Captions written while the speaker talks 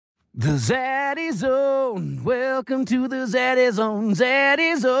The Zaddy Zone. Welcome to the Zaddy Zone.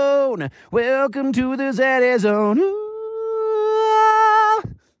 Zaddy Zone. Welcome to the Zaddy Zone. Ooh.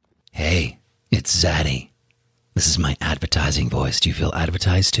 Hey, it's Zaddy. This is my advertising voice. Do you feel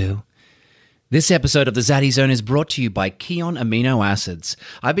advertised too? This episode of the Zaddy Zone is brought to you by Kion Amino Acids.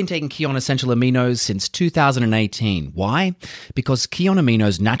 I've been taking Kion Essential Aminos since 2018. Why? Because Kion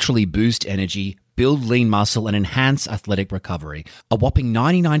Aminos naturally boost energy, build lean muscle, and enhance athletic recovery. A whopping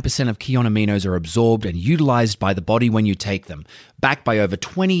 99% of Kion Aminos are absorbed and utilized by the body when you take them. Backed by over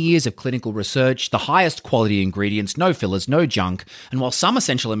 20 years of clinical research, the highest quality ingredients, no fillers, no junk. And while some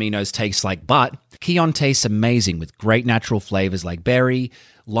essential aminos taste like butt, Kion tastes amazing with great natural flavors like berry,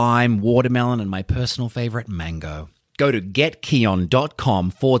 lime, watermelon, and my personal favorite, mango. Go to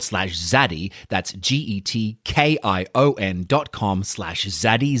getkion.com/zaddy, that's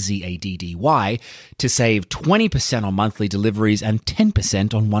GETKION.com/zaddy, ZADDY, to save 20% on monthly deliveries and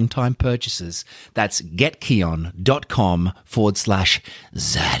 10% on one-time purchases. That's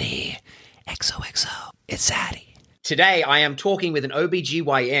getkion.com/zaddy. XOXO, it's Zaddy. Today, I am talking with an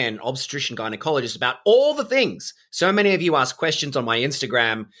OBGYN, obstetrician gynecologist, about all the things. So many of you ask questions on my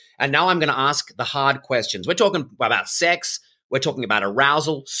Instagram, and now I'm going to ask the hard questions. We're talking about sex, we're talking about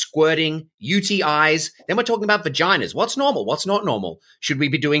arousal, squirting, UTIs, then we're talking about vaginas. What's normal? What's not normal? Should we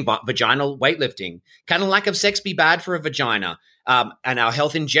be doing vaginal weightlifting? Can a lack of sex be bad for a vagina? And our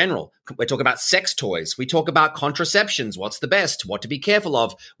health in general. We're talking about sex toys. We talk about contraceptions. What's the best? What to be careful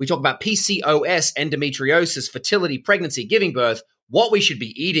of. We talk about PCOS, endometriosis, fertility, pregnancy, giving birth, what we should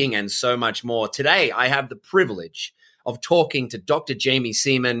be eating, and so much more. Today, I have the privilege of talking to Dr. Jamie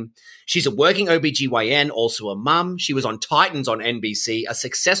Seeman. She's a working OBGYN, also a mum. She was on Titans on NBC, a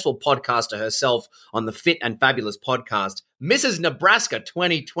successful podcaster herself on the Fit and Fabulous podcast. Mrs. Nebraska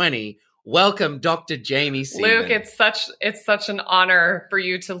 2020. Welcome, Dr. Jamie Seeman. Luke, it's such an honor for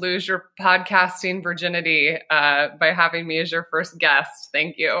you to lose your podcasting virginity by having me as your first guest.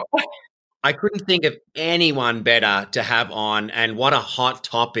 Thank you. I couldn't think of anyone better to have on, and what a hot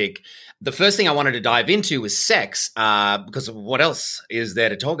topic. The first thing I wanted to dive into was sex, because what else is there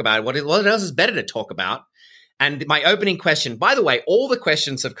to talk about? What else is better to talk about? And my opening question, by the way, all the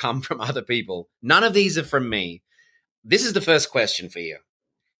questions have come from other people. None of these are from me. This is the first question for you.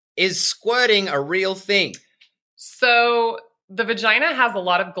 Is squirting a real thing? So the vagina has a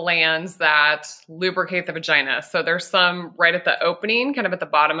lot of glands that lubricate the vagina. So there's some right at the opening, kind of at the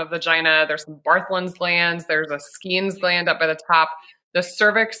bottom of the vagina. There's some Bartholin's glands. There's a Skene's gland up by the top. The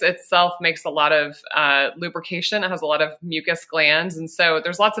cervix itself makes a lot of lubrication. It has a lot of mucus glands. And so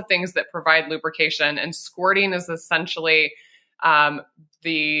there's lots of things that provide lubrication. And squirting is essentially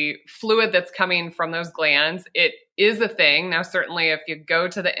the fluid that's coming from those glands. It is a thing. Now, certainly if you go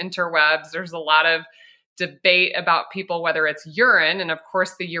to the interwebs, there's a lot of debate about people, whether it's urine. And of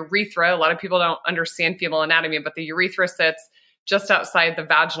course, the urethra, a lot of people don't understand female anatomy, but the urethra sits just outside the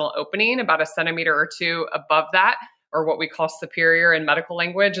vaginal opening, about a centimeter or two above that, or what we call superior in medical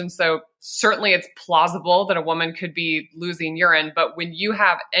language. And so certainly it's plausible that a woman could be losing urine. But when you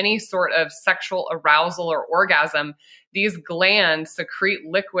have any sort of sexual arousal or orgasm, these glands secrete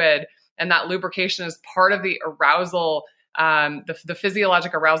liquid, and that lubrication is part of the arousal, the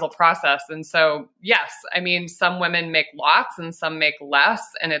physiologic arousal process. And so, yes, I mean, some women make lots and some make less,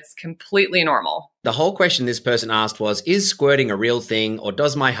 and it's completely normal. The whole question this person asked was, is squirting a real thing, or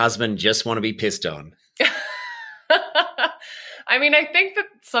does my husband just want to be pissed on? I mean, I think that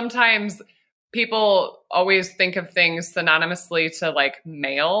sometimes people always think of things synonymously to like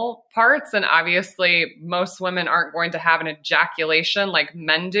male parts. And obviously most women aren't going to have an ejaculation like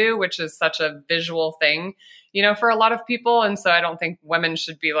men do, which is such a visual thing, for a lot of people. And so I don't think women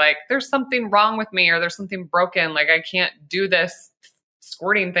should be like, there's something wrong with me, or there's something broken. Like I can't do this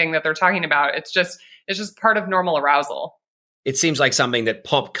squirting thing that they're talking about. It's just part of normal arousal. It seems like something that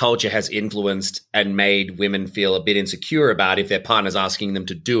pop culture has influenced and made women feel a bit insecure about if their partner's asking them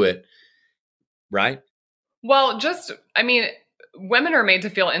to do it. Right? Well, women are made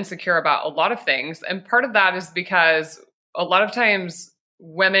to feel insecure about a lot of things. And part of that is because a lot of times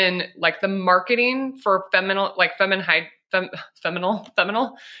women, like the marketing for female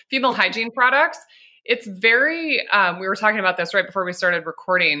hygiene products, it's very, we were talking about this right before we started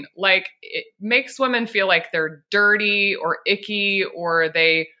recording, like it makes women feel like they're dirty or icky, or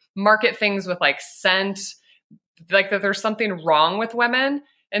they market things with like scent, like that there's something wrong with women.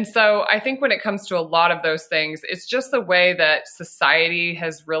 And so I think when it comes to a lot of those things, it's just the way that society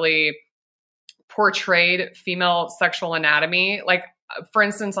has really portrayed female sexual anatomy. Like, for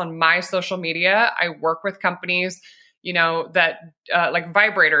instance, on my social media, I work with companies that like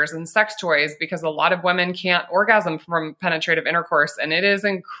vibrators and sex toys, because a lot of women can't orgasm from penetrative intercourse. And it is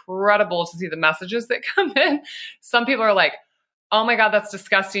incredible to see the messages that come in. Some people are like, oh my God, that's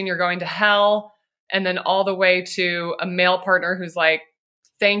disgusting. You're going to hell. And then all the way to a male partner who's like,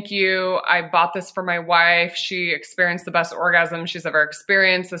 thank you. I bought this for my wife. She experienced the best orgasm she's ever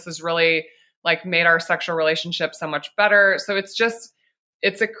experienced. This has really like made our sexual relationship so much better. So it's just,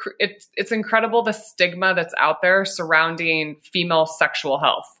 it's incredible the stigma that's out there surrounding female sexual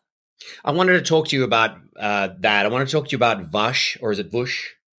health. I wanted to talk to you about that. I want to talk to you about Vush, or is it Vush?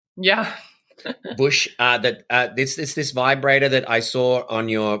 Yeah. Bush. This vibrator that I saw on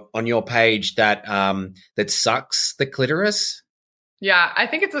your page that sucks the clitoris. Yeah, I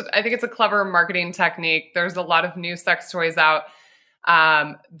think it's a clever marketing technique. There's a lot of new sex toys out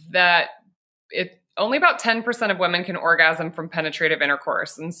that only about 10% of women can orgasm from penetrative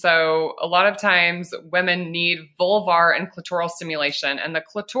intercourse. And so a lot of times women need vulvar and clitoral stimulation. And the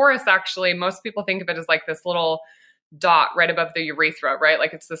clitoris, actually, most people think of it as like this little dot right above the urethra, right?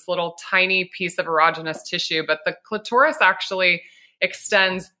 Like it's this little tiny piece of erogenous tissue, but the clitoris actually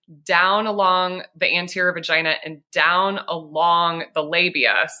extends down along the anterior vagina and down along the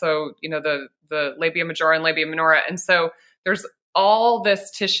labia. So, the labia majora and labia minora. And so there's all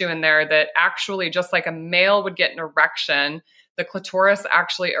this tissue in there that actually, just like a male would get an erection, the clitoris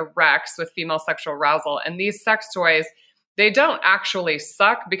actually erects with female sexual arousal. And these sex toys, they don't actually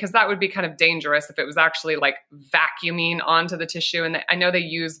suck, because that would be kind of dangerous if it was actually like vacuuming onto the tissue. And I know they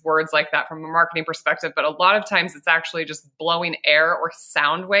use words like that from a marketing perspective, but a lot of times it's actually just blowing air or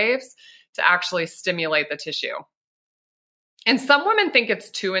sound waves to actually stimulate the tissue. And some women think it's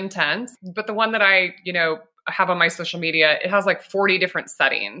too intense, but the one that I, have on my social media, it has like 40 different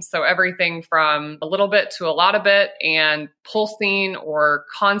settings. So everything from a little bit to a lot of it, and pulsing or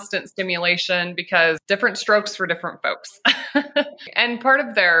constant stimulation, because different strokes for different folks. And part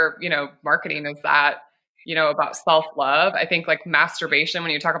of their, marketing is that, about self-love. I think like masturbation,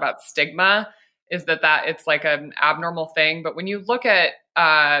 when you talk about stigma, is that it's like an abnormal thing. But when you look at,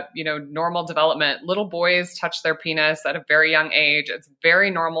 normal development, little boys touch their penis at a very young age. It's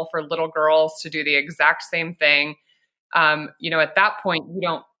very normal for little girls to do the exact same thing. At that point,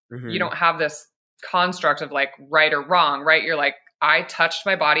 you don't have this construct of like right or wrong, right? You're like, I touched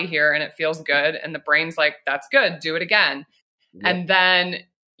my body here and it feels good. And the brain's like, that's good. Do it again. Yep. And then,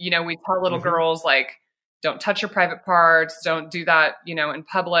 we tell little girls like, don't touch your private parts. Don't do that, in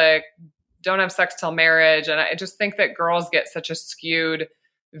public. Don't have sex till marriage. And I just think that girls get such a skewed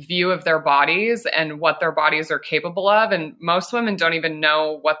view of their bodies and what their bodies are capable of. And most women don't even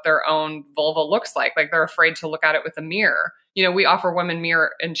know what their own vulva looks like. Like they're afraid to look at it with a mirror. We offer women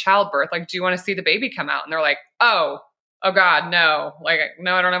mirror in childbirth. Like, do you want to see the baby come out? And they're like, oh God, no. Like,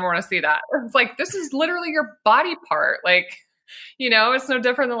 no, I don't ever want to see that. It's like, this is literally your body part. Like, it's no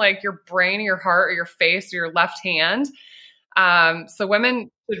different than like your brain or your heart or your face or your left hand. So women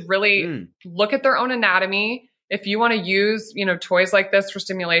should really look at their own anatomy. If you want to use, toys like this for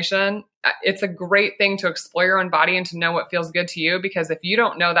stimulation, it's a great thing to explore your own body and to know what feels good to you. Because if you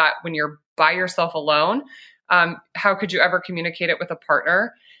don't know that when you're by yourself alone, how could you ever communicate it with a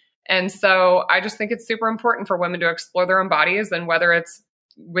partner? And so I just think it's super important for women to explore their own bodies, and whether it's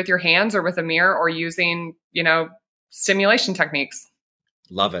with your hands or with a mirror or using, stimulation techniques.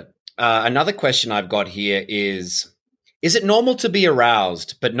 Love it. Another question I've got here is it normal to be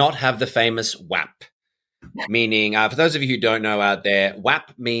aroused but not have the famous WAP? Meaning, for those of you who don't know out there,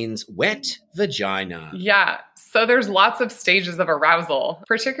 WAP means wet vagina. Yeah. So there's lots of stages of arousal,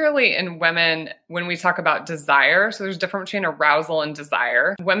 particularly in women when we talk about desire. So there's a difference between arousal and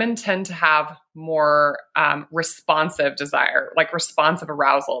desire. Women tend to have more responsive desire, like responsive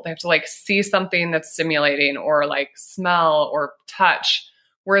arousal. They have to like see something that's stimulating, or like smell or touch.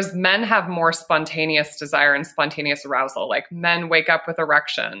 Whereas men have more spontaneous desire and spontaneous arousal. Like men wake up with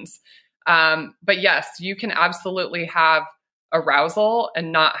erections. But yes, you can absolutely have arousal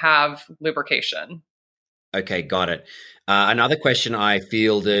and not have lubrication. Okay, got it. Another question I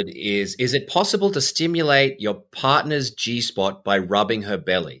fielded is it possible to stimulate your partner's G-spot by rubbing her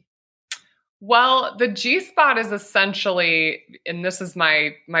belly? Well, the G-spot is essentially, and this is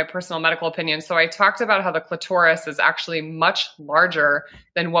my personal medical opinion. So I talked about how the clitoris is actually much larger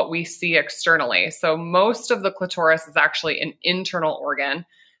than what we see externally. So most of the clitoris is actually an internal organ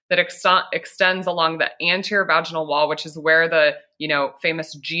that extends along the anterior vaginal wall, which is where the,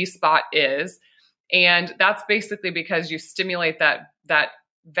 famous G-spot is. And that's basically because you stimulate that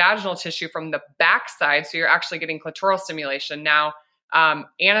vaginal tissue from the backside. So you're actually getting clitoral stimulation. Now,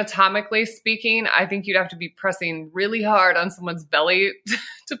 Anatomically speaking, I think you'd have to be pressing really hard on someone's belly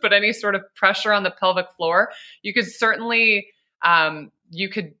to put any sort of pressure on the pelvic floor. You could certainly, you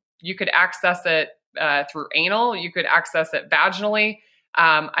could access it through anal. You could access it vaginally.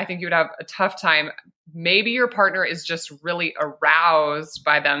 I think you would have a tough time. Maybe your partner is just really aroused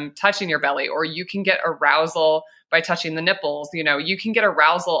by them touching your belly, or you can get arousal by touching the nipples. You can get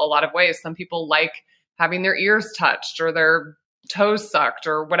arousal a lot of ways. Some people like having their ears touched or their toes sucked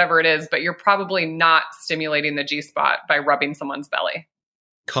or whatever it is, but you're probably not stimulating the G-spot by rubbing someone's belly.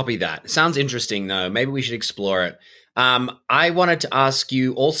 Copy that. Sounds interesting, though. Maybe we should explore it. I wanted to ask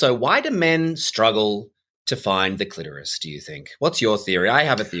you also, why do men struggle to find the clitoris, do you think? What's your theory? I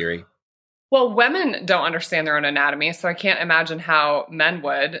have a theory. Well, women don't understand their own anatomy, so I can't imagine how men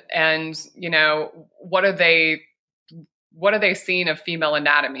would. And, what are they seeing of female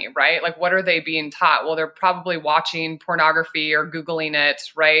anatomy, right? Like, what are they being taught? Well, they're probably watching pornography or Googling it,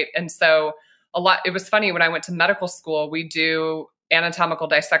 right? And so it was funny when I went to medical school, we do anatomical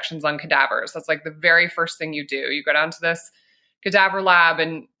dissections on cadavers. That's like the very first thing you do. You go down to this cadaver lab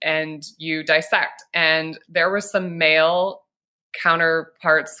and you dissect. And there was some male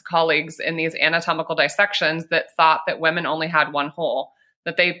counterparts, colleagues in these anatomical dissections that thought that women only had one hole,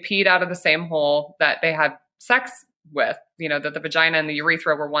 that they peed out of the same hole that they had sex with, that the vagina and the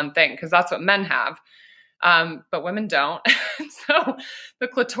urethra were one thing, because that's what men have. But women don't. So the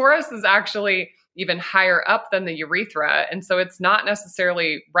clitoris is actually even higher up than the urethra. And so it's not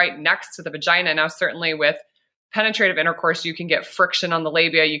necessarily right next to the vagina. Now, certainly with penetrative intercourse, you can get friction on the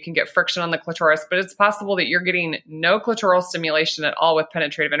labia, you can get friction on the clitoris, but it's possible that you're getting no clitoral stimulation at all with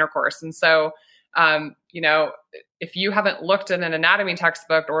penetrative intercourse. And so, if you haven't looked at an anatomy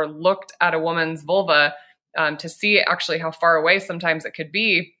textbook or looked at a woman's vulva to see actually how far away sometimes it could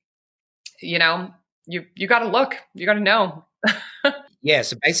be, you got to look, you got to know. Yeah.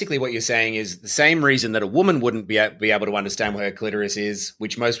 So basically what you're saying is the same reason that a woman wouldn't be able to understand where her clitoris is,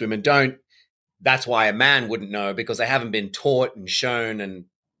 which most women don't. That's why a man wouldn't know, because they haven't been taught and shown and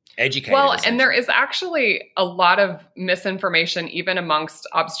educated. Well, and there is actually a lot of misinformation even amongst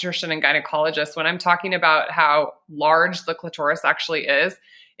obstetrician and gynecologists. When I'm talking about how large the clitoris actually is,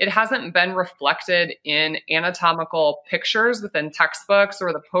 it hasn't been reflected in anatomical pictures within textbooks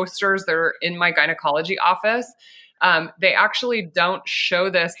or the posters that are in my gynecology office. They actually don't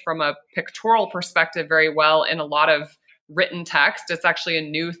show this from a pictorial perspective very well in a lot of written text. It's actually a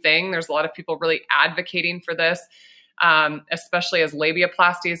new thing. There's a lot of people really advocating for this, especially as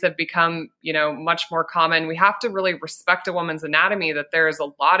labiaplasties have become, much more common. We have to really respect a woman's anatomy, that there is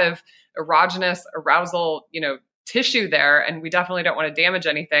a lot of erogenous arousal, tissue there, and we definitely don't want to damage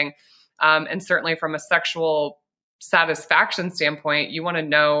anything. And certainly from a sexual satisfaction standpoint, you want to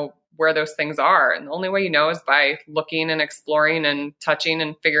know where those things are. And the only way you know is by looking and exploring and touching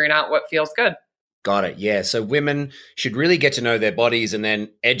and figuring out what feels good. Got it. Yeah. So women should really get to know their bodies and then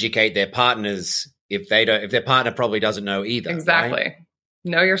educate their partners if their partner probably doesn't know either. Exactly. Right?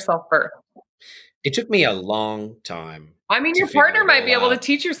 Know yourself first. It took me a long time. I mean, your partner might be able to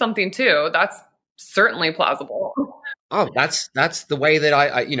teach you something too. That's certainly plausible. Oh, that's the way that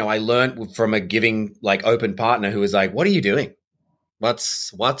I learned from a giving, like, open partner who was like, "What are you doing?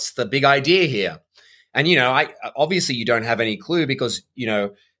 What's the big idea here?" And I obviously you don't have any clue because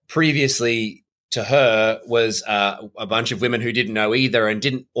previously to her was a bunch of women who didn't know either and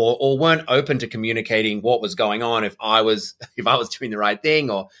didn't or weren't open to communicating what was going on. If I was doing the right thing,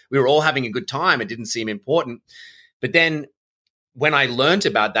 or we were all having a good time, it didn't seem important. But then when I learned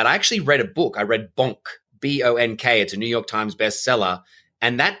about that, I actually read a book. I read Bonk, B-O-N-K. It's a New York Times bestseller.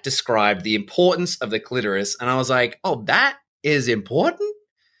 And that described the importance of the clitoris. And I was like, oh, that is important?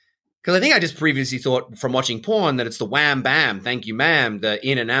 Because I think I just previously thought from watching porn that it's the wham, bam, thank you, ma'am, the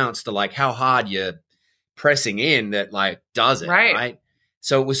in and outs, the like how hard you're pressing in that like does it, right?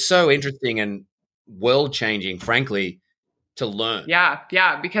 So it was so interesting and world-changing, frankly, to learn.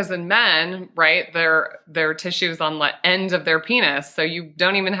 Yeah, because in men, right, their tissue is on the end of their penis. So you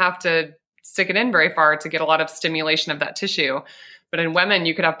don't even have to stick it in very far to get a lot of stimulation of that tissue. But in women,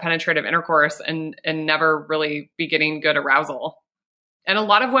 you could have penetrative intercourse and never really be getting good arousal. And a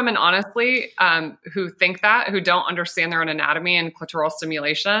lot of women, honestly, who think that, who don't understand their own anatomy and clitoral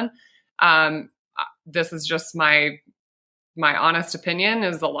stimulation, this is just my honest opinion,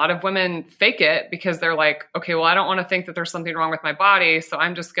 is a lot of women fake it because they're like, okay, well, I don't want to think that there's something wrong with my body. So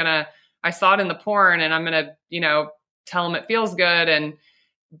I'm just I saw it in the porn and I'm going to, tell them it feels good. And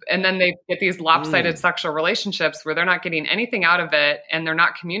then they get these lopsided sexual relationships where they're not getting anything out of it and they're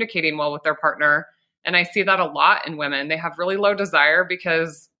not communicating well with their partner. And I see that a lot in women. They have really low desire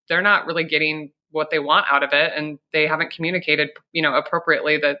because they're not really getting what they want out of it, and they haven't communicated,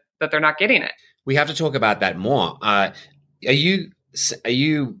 appropriately that they're not getting it. We have to talk about that more. Are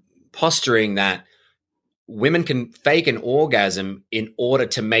you posturing that women can fake an orgasm in order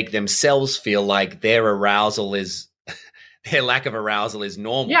to make themselves feel like their lack of arousal is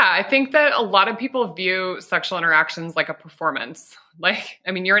normal? Yeah, I think that a lot of people view sexual interactions like a performance. Like,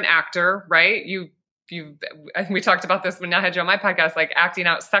 I mean, you're an actor, right? We talked about this when I had you on my podcast, like acting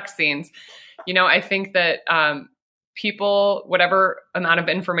out sex scenes. I think that people, whatever amount of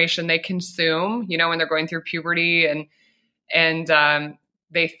information they consume, when they're going through puberty and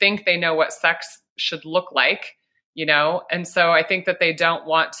they think they know what sex should look like, and so I think that they don't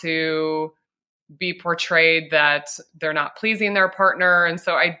want to be portrayed that they're not pleasing their partner. And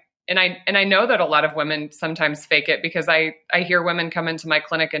so I know that a lot of women sometimes fake it, because I hear women come into my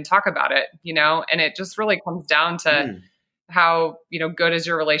clinic and talk about it, and it just really comes down to how, good is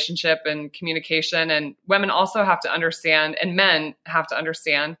your relationship and communication. And women also have to understand, and men have to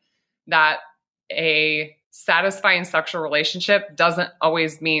understand, that a satisfying sexual relationship doesn't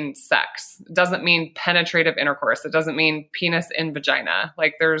always mean sex. It doesn't mean penetrative intercourse. It doesn't mean penis in vagina.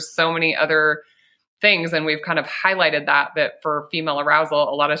 Like, there's so many other things. And we've kind of highlighted that for female arousal,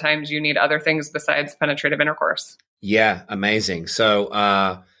 a lot of times you need other things besides penetrative intercourse. Yeah. Amazing.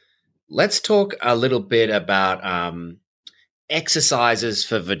 So, let's talk a little bit about, exercises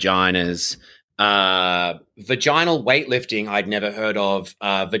for vaginas. Vaginal weightlifting, I'd never heard of.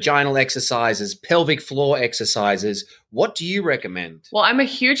 Vaginal exercises, pelvic floor exercises. What do you recommend? Well, I'm a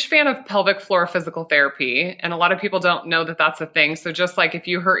huge fan of pelvic floor physical therapy, and a lot of people don't know that that's a thing. So just like if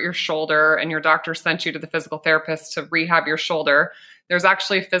you hurt your shoulder and your doctor sent you to the physical therapist to rehab your shoulder, there's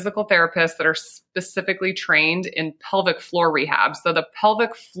actually physical therapists that are specifically trained in pelvic floor rehab. So the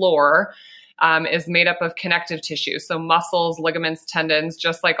pelvic floor is made up of connective tissue. So muscles, ligaments, tendons,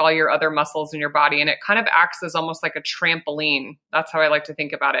 just like all your other muscles in your body. And it kind of acts as almost like a trampoline. That's how I like to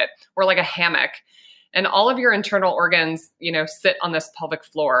think about it, or like a hammock. And all of your internal organs, sit on this pelvic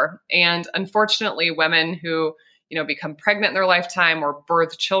floor. And unfortunately, women who, become pregnant in their lifetime or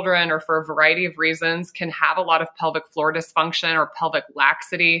birth children, or for a variety of reasons, can have a lot of pelvic floor dysfunction or pelvic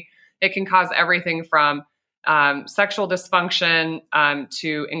laxity. It can cause everything from sexual dysfunction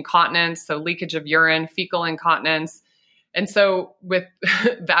to incontinence, so leakage of urine, fecal incontinence. And so with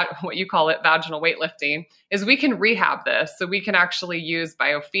that, what you call it, vaginal weightlifting, is we can rehab this. So we can actually use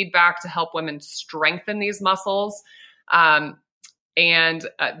biofeedback to help women strengthen these muscles. And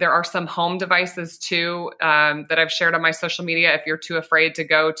there are some home devices too that I've shared on my social media. If you're too afraid to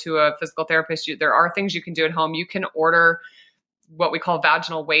go to a physical therapist, there are things you can do at home. You can order what we call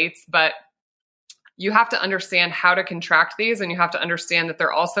vaginal weights, but you have to understand how to contract these, and you have to understand that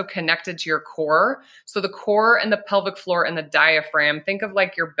they're also connected to your core. So the core and the pelvic floor and the diaphragm, think of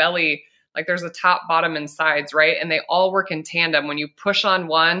like your belly, like there's a top, bottom, and sides, right? And they all work in tandem. When you push on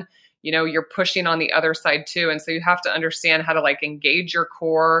one, you're pushing on the other side too. And so you have to understand how to like engage your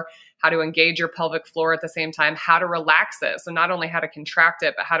core, how to engage your pelvic floor at the same time, how to relax it. So not only how to contract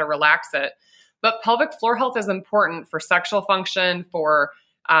it, but how to relax it. But pelvic floor health is important for sexual function, for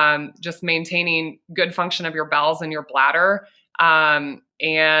just maintaining good function of your bowels and your bladder.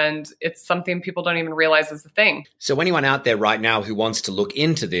 And it's something people don't even realize is a thing. So anyone out there right now who wants to look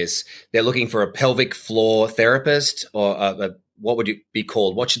into this, they're looking for a pelvic floor therapist, or what would it be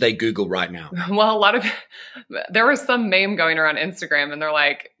called? What should they Google right now? Well, there was some meme going around Instagram, and they're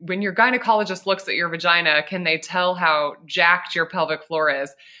like, when your gynecologist looks at your vagina, can they tell how jacked your pelvic floor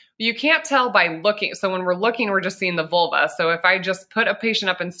is? You can't tell by looking. So when we're looking, we're just seeing the vulva. So if I just put a patient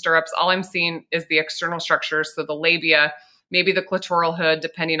up in stirrups, all I'm seeing is the external structures. So the labia, maybe the clitoral hood,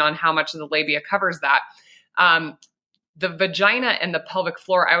 depending on how much of the labia covers that. The vagina and the pelvic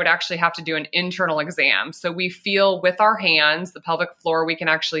floor, I would actually have to do an internal exam. So we feel with our hands, the pelvic floor, we can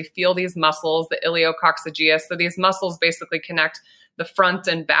actually feel these muscles, the iliococcygeus. So these muscles basically connect the front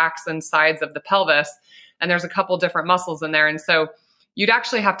and backs and sides of the pelvis. And there's a couple different muscles in there. And so you'd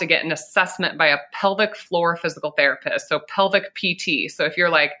actually have to get an assessment by a pelvic floor physical therapist. So pelvic PT. So if you're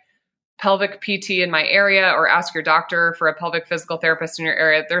like pelvic PT in my area, or ask your doctor for a pelvic physical therapist in your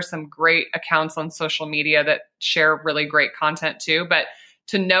area, there's some great accounts on social media that share really great content too. But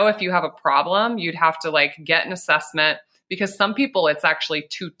to know if you have a problem, you'd have to like get an assessment, because some people it's actually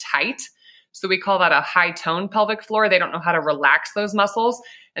too tight. So we call that a high tone pelvic floor. They don't know how to relax those muscles.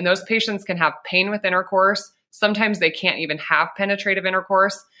 And those patients can have pain with intercourse. Sometimes they can't even have penetrative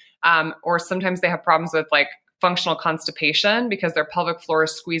intercourse, or sometimes they have problems with like functional constipation because their pelvic floor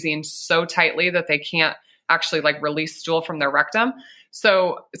is squeezing so tightly that they can't actually like release stool from their rectum.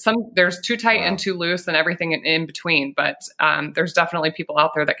 So there's too tight and too loose and everything in between, but there's definitely people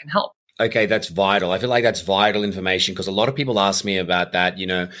out there that can help. Okay, that's vital. I feel like that's vital information because a lot of people ask me about that.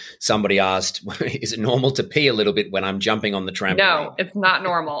 Somebody asked, is it normal to pee a little bit when I'm jumping on the trampoline? No, it's not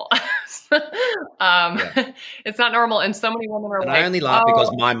normal. Yeah. It's not normal. And so many women are And I like, only laugh because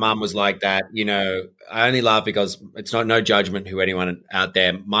oh, my mum was like that. I only laugh because it's not no judgment who anyone out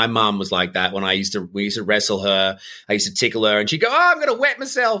there. My mum was like that when we used to wrestle her. I used to tickle her and she'd go, "Oh, I'm going to wet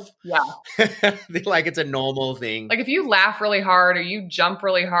myself." yeah. Like it's a normal thing. Like if you laugh really hard or you jump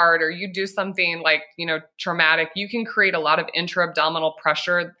really hard or you do something like, traumatic, you can create a lot of intra-abdominal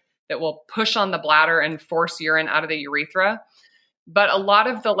pressure that will push on the bladder and force urine out of the urethra. But a lot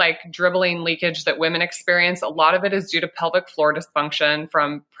of the like dribbling leakage that women experience, a lot of it is due to pelvic floor dysfunction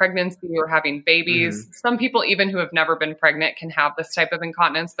from pregnancy or having babies. Mm-hmm. Some people, even who have never been pregnant, can have this type of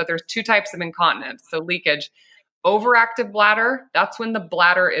incontinence, but there's two types of incontinence. So leakage, overactive bladder, that's when the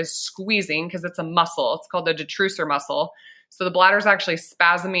bladder is squeezing because it's a muscle. It's called the detrusor muscle. So the bladder is actually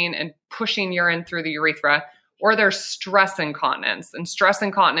spasming and pushing urine through the urethra. Or there's stress incontinence. And stress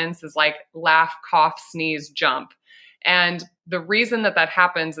incontinence is like laugh, cough, sneeze, jump. And the reason that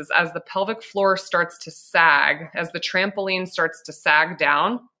happens is as the pelvic floor starts to sag, as the trampoline starts to sag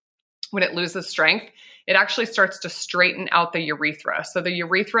down, when it loses strength, it actually starts to straighten out the urethra. So the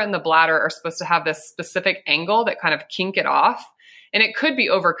urethra and the bladder are supposed to have this specific angle that kind of kink it off. And it could be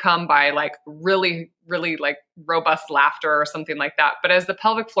overcome by like really, really like robust laughter or something like that. But as the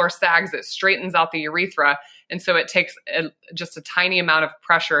pelvic floor sags, it straightens out the urethra. And so it takes just a tiny amount of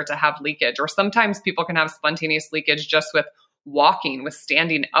pressure to have leakage. Or sometimes people can have spontaneous leakage just with walking, with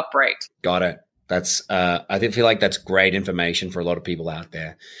standing upright. Got it. That's feel like that's great information for a lot of people out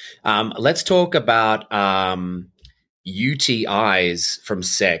there. Let's talk about UTIs from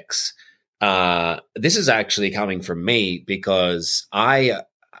sex. This is actually coming from me because I,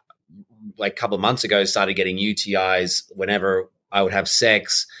 like a couple of months ago, started getting UTIs whenever I would have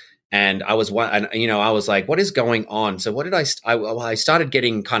sex. And I was like, what is going on? So what did I started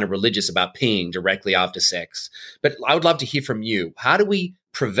getting kind of religious about peeing directly after sex. But I would love to hear from you. How do we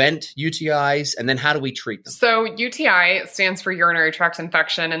prevent UTIs and then how do we treat them? So UTI stands for urinary tract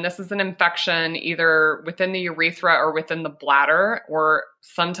infection. And this is an infection either within the urethra or within the bladder, or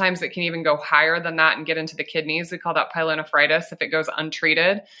sometimes it can even go higher than that and get into the kidneys. We call that pyelonephritis if it goes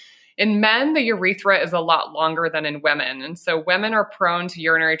untreated. In men, the urethra is a lot longer than in women. And so women are prone to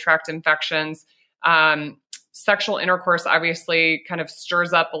urinary tract infections. Sexual intercourse obviously kind of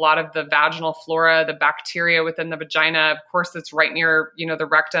stirs up a lot of the vaginal flora, the bacteria within the vagina. Of course, it's right near, the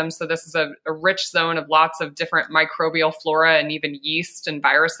rectum. So this is a rich zone of lots of different microbial flora and even yeast and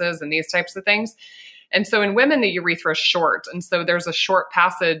viruses and these types of things. And so in women, the urethra is short. And so there's a short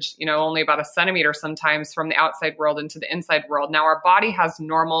passage, only about a centimeter sometimes from the outside world into the inside world. Now, our body has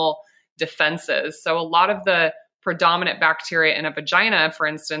normal defenses. So a lot of the predominant bacteria in a vagina, for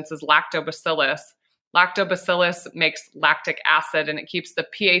instance, is lactobacillus. Lactobacillus makes lactic acid and it keeps the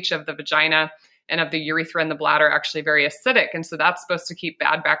pH of the vagina and of the urethra and the bladder actually very acidic. And so that's supposed to keep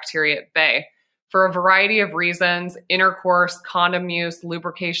bad bacteria at bay. For a variety of reasons, intercourse, condom use,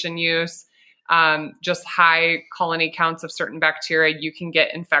 lubrication use, just high colony counts of certain bacteria, you can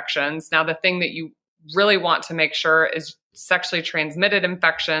get infections. Now, the thing that you really want to make sure is sexually transmitted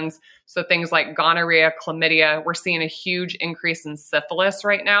infections. So things like gonorrhea, chlamydia. We're seeing a huge increase in syphilis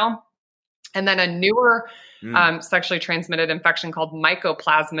right now. And then a newer sexually transmitted infection called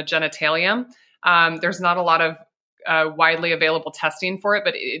Mycoplasma genitalium. There's not a lot of widely available testing for it,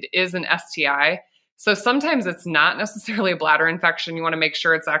 but it is an STI. So sometimes it's not necessarily a bladder infection. You want to make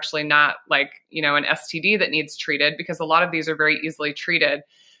sure it's actually not like, an STD that needs treated, because a lot of these are very easily treated.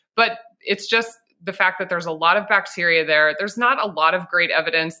 But it's just the fact that there's a lot of bacteria there. There's not a lot of great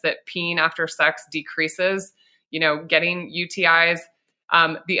evidence that peeing after sex decreases, getting UTIs.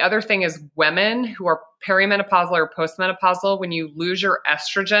 The other thing is women who are perimenopausal or postmenopausal, when you lose your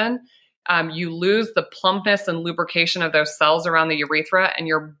estrogen, you lose the plumpness and lubrication of those cells around the urethra, and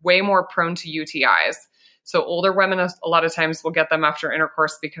you're way more prone to UTIs. So older women, a lot of times will get them after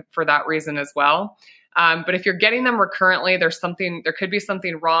intercourse for that reason as well. But if you're getting them recurrently, there could be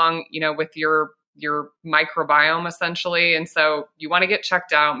something wrong, with your microbiome essentially. And so you want to get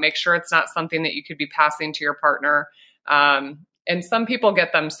checked out, make sure it's not something that you could be passing to your partner. And some people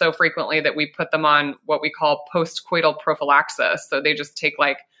get them so frequently that we put them on what we call post-coital prophylaxis. So they just take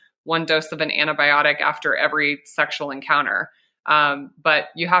like one dose of an antibiotic after every sexual encounter. But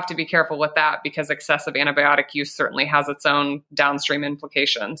you have to be careful with that because excessive antibiotic use certainly has its own downstream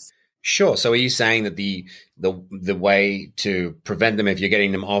implications. Sure. So are you saying that the way to prevent them if you're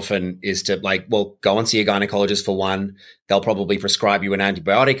getting them often is to go and see a gynecologist for one? They'll probably prescribe you an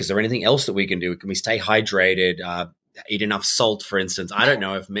antibiotic. Is there anything else that we can do? Can we stay hydrated? eat enough salt, for instance. I don't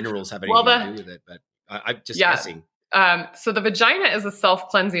know if minerals have anything to do with it, but I'm just guessing. So the vagina is a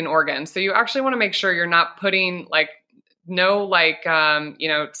self-cleansing organ. So you actually want to make sure you're not putting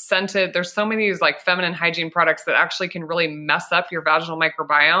scented, there's so many of these like feminine hygiene products that actually can really mess up your vaginal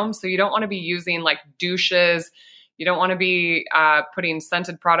microbiome. So you don't want to be using like douches. You don't want to be putting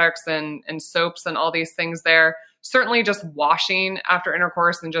scented products and soaps and all these things there. Certainly just washing after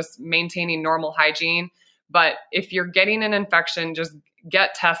intercourse and just maintaining normal hygiene. But if you're getting an infection, just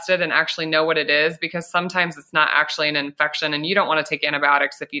get tested and actually know what it is, because sometimes it's not actually an infection and you don't want to take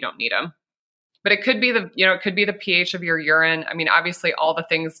antibiotics if you don't need them. But it could be the pH of your urine. I mean, obviously all the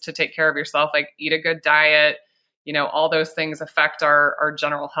things to take care of yourself, like eat a good diet, all those things affect our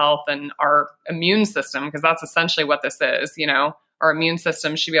general health and our immune system, because that's essentially what this is. Our immune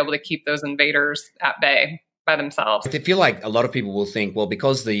system should be able to keep those invaders at bay by themselves. I feel like a lot of people will think, well,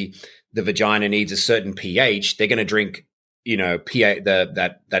 because the vagina needs a certain pH, they're going to drink, pH,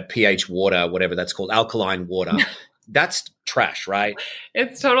 that pH water, whatever that's called, alkaline water. That's trash, right?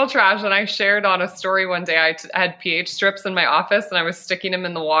 It's total trash. And I shared on a story one day, I had pH strips in my office and I was sticking them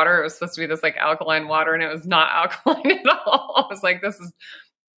in the water. It was supposed to be this like alkaline water and it was not alkaline at all. I was like, this is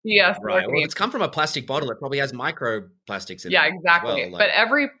BS. Right. Well, if it's come from a plastic bottle, it probably has microplastics in it. Yeah, exactly. But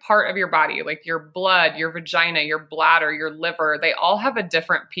every part of your body, like your blood, your vagina, your bladder, your liver, they all have a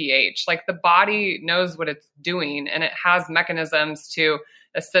different pH. Like the body knows what it's doing and it has mechanisms to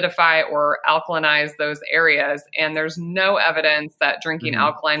acidify or alkalinize those areas. And there's no evidence that drinking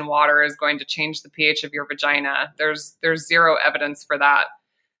alkaline water is going to change the pH of your vagina. There's zero evidence for that.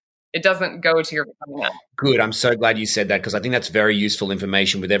 It doesn't go to your vagina. Good. I'm so glad you said that, because I think that's very useful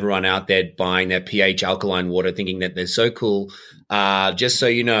information with everyone out there buying their pH alkaline water, thinking that they're so cool. Just so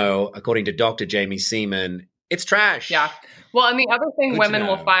you know, according to Dr. Jamie Seeman, it's trash. Yeah. Well, and the other thing women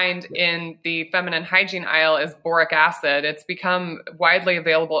will find in the feminine hygiene aisle is boric acid. It's become widely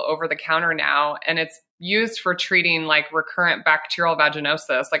available over the counter now, and it's used for treating like recurrent bacterial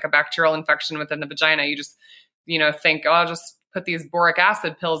vaginosis, like a bacterial infection within the vagina. You just, think, I'll just put these boric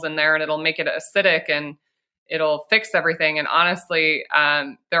acid pills in there and it'll make it acidic and it'll fix everything. And honestly,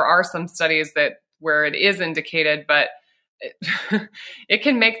 there are some studies where it is indicated, but it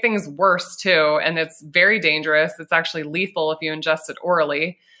can make things worse too. And it's very dangerous. It's actually lethal if you ingest it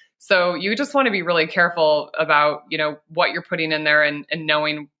orally. So you just want to be really careful about, what you're putting in there and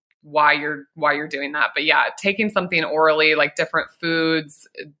knowing why you're doing that. But yeah, taking something orally, like different foods,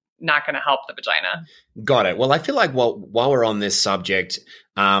 not going to help the vagina. Got it. Well, I feel like while we're on this subject,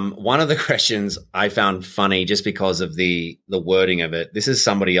 one of the questions I found funny just because of the wording of it. This is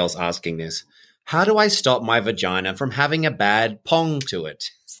somebody else asking this. How do I stop my vagina from having a bad pong to it?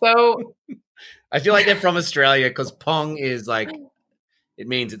 So I feel like they're from Australia, because pong is like, it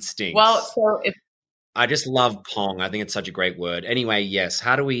means it stinks. Well, so I just love pong. I think it's such a great word. Anyway, yes.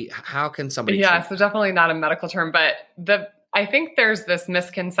 How can somebody? Yeah, so definitely not a medical term, but I think there's this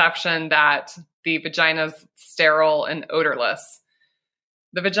misconception that the vagina is sterile and odorless.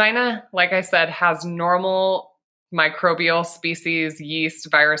 The vagina, like I said, has normal microbial species, yeast,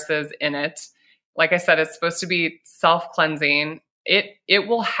 viruses in it. Like I said, it's supposed to be self-cleansing. It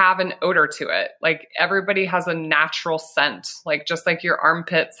will have an odor to it. Like everybody has a natural scent, like just like your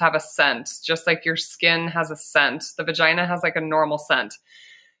armpits have a scent, just like your skin has a scent. The vagina has like a normal scent.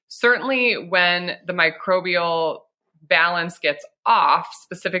 Certainly when the microbial balance gets off,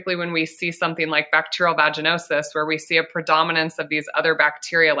 specifically when we see something like bacterial vaginosis, where we see a predominance of these other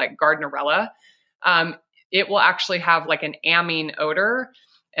bacteria like Gardnerella, it will actually have like an amine odor.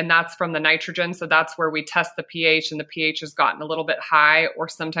 And that's from the nitrogen. So that's where we test the pH and the pH has gotten a little bit high, or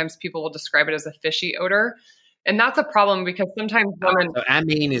sometimes people will describe it as a fishy odor. And that's a problem because sometimes women... So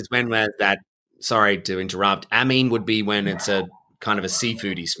amine is when sorry to interrupt. Amine would be when it's a kind of a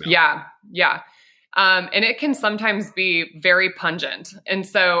seafoody smell. Yeah. And it can sometimes be very pungent. And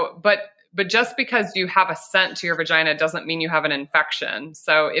so, but just because you have a scent to your vagina doesn't mean you have an infection.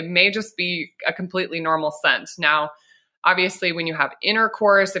 So it may just be a completely normal scent. Now, obviously, when you have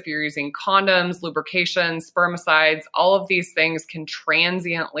intercourse, if you're using condoms, lubrication, spermicides, all of these things can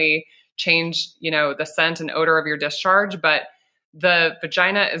transiently change, the scent and odor of your discharge. But the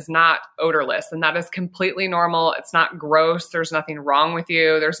vagina is not odorless, and that is completely normal. It's not gross. There's nothing wrong with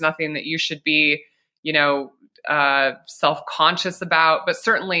you. There's nothing that you should be, self-conscious about. But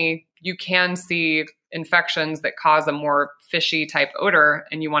certainly you can see infections that cause a more fishy type odor,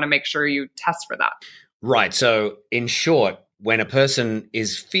 and you want to make sure you test for that. Right. So in short, when a person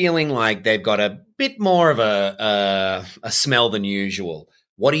is feeling like they've got a bit more of a smell than usual,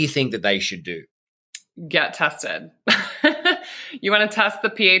 what do you think that they should do? Get tested. You want to test the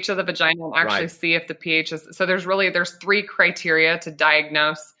pH of the vagina and actually Right. see if the pH is. So there's 3 criteria to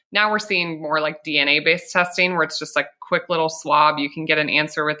diagnose. Now we're seeing more like DNA-based testing where it's just like quick little swab. You can get an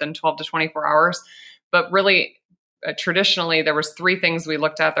answer within 12 to 24 hours. But really, traditionally, there was 3 things we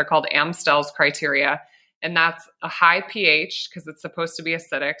looked at. They're called Amstel's criteria. And that's a high pH because it's supposed to be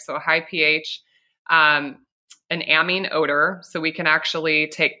acidic. So a high pH, an amine odor. So we can actually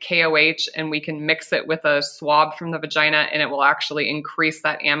take KOH and we can mix it with a swab from the vagina and it will actually increase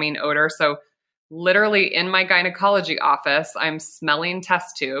that amine odor. So literally in my gynecology office, I'm smelling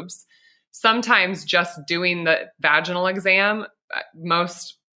test tubes. Sometimes just doing the vaginal exam,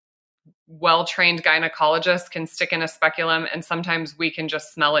 most well-trained gynecologists can stick in a speculum and sometimes we can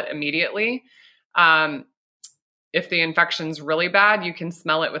just smell it immediately. If the infection's really bad, you can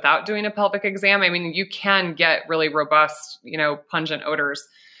smell it without doing a pelvic exam. I mean, you can get really robust, pungent odors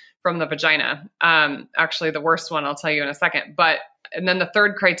from the vagina. Actually, the worst one I'll tell you in a second. And then the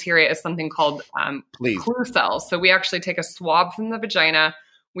third criteria is something called clue cells. So we actually take a swab from the vagina.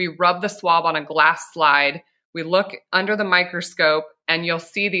 We rub the swab on a glass slide. We look under the microscope and you'll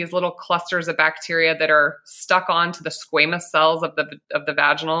see these little clusters of bacteria that are stuck onto the squamous cells of the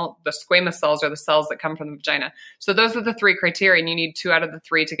vaginal. The squamous cells are the cells that come from the vagina. So those are the 3 criteria and you need 2 out of the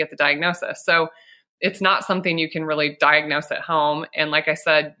 3 to get the diagnosis. So it's not something you can really diagnose at home. And like I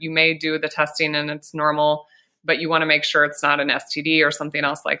said, you may do the testing and it's normal, but you want to make sure it's not an STD or something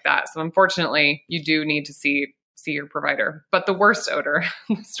else like that. So unfortunately, you do need to see your provider. But the worst odor,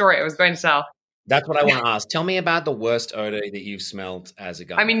 the story I was going to tell. That's what I want to ask. Tell me about the worst odor that you've smelled as a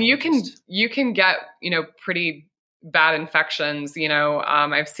gynecologist. I mean, you can get, pretty bad infections.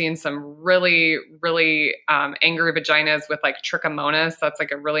 I've seen some really, really angry vaginas with like trichomonas. That's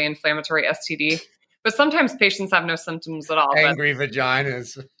like a really inflammatory STD. But sometimes patients have no symptoms at all. Angry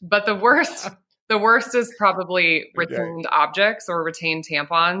vaginas. But the worst is probably retained objects or retained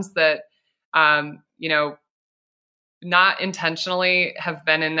tampons that, not intentionally have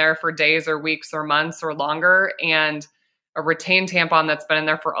been in there for days or weeks or months or longer, and a retained tampon that's been in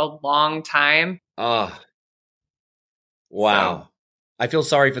there for a long time. Oh, wow. So, I feel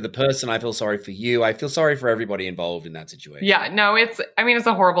sorry for the person. I feel sorry for you. I feel sorry for everybody involved in that situation. Yeah, no, it's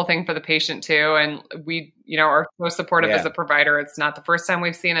a horrible thing for the patient too. And we, are so supportive as a provider. It's not the first time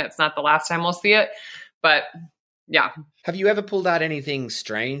we've seen it. It's not the last time we'll see it, but yeah. Have you ever pulled out anything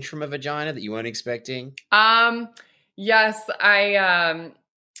strange from a vagina that you weren't expecting? Yes, retained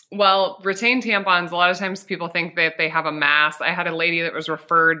tampons, a lot of times people think that they have a mass. I had a lady that was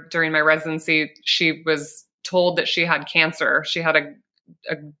referred during my residency. She was told that she had cancer. She had a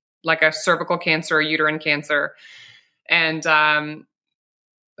cervical cancer, a uterine cancer. And I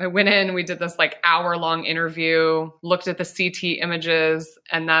went in, we did this like hour-long interview, looked at the CT images,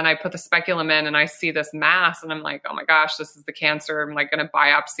 and then I put the speculum in and I see this mass and I'm like, oh my gosh, this is the cancer. I'm like going to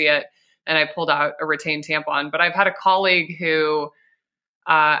biopsy it. And I pulled out a retained tampon. But I've had a colleague that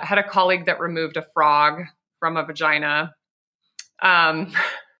removed a frog from a vagina.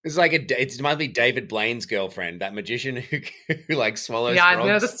 It's like it might be David Blaine's girlfriend, that magician who like swallows frogs. Yeah,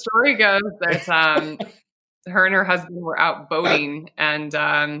 no, the story goes that her and her husband were out boating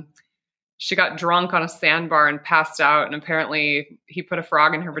and she got drunk on a sandbar and passed out. And apparently he put a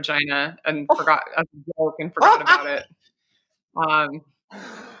frog in her vagina and forgot as a joke and forgot about it.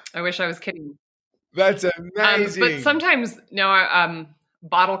 I wish I was kidding. That's amazing. But sometimes,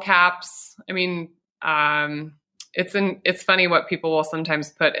 bottle caps. I mean, it's funny what people will sometimes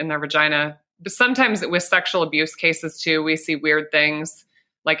put in their vagina. But sometimes with sexual abuse cases too, we see weird things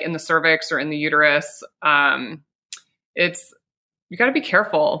like in the cervix or in the uterus. You got to be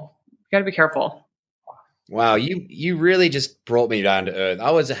careful. Wow, you really just brought me down to earth.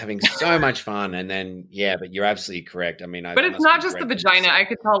 I was having so much fun, and then but you're absolutely correct. I mean, but it's not just the vagina. I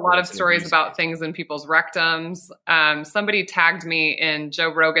could tell a lot of stories about things in people's rectums. Somebody tagged me in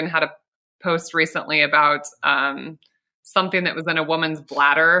Joe Rogan had a post recently about something that was in a woman's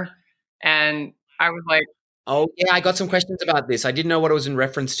bladder, and I was like, oh yeah, I got some questions about this. I didn't know what it was in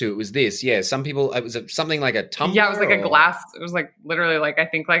reference to. It was this, some people. It was something like a tumbler. Yeah, it was like a glass. It was like literally like I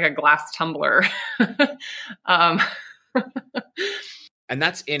think like a glass tumbler. And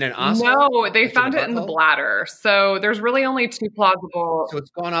that's in an asshole? No, they found it in the bladder. So there's really only 2 plausible. So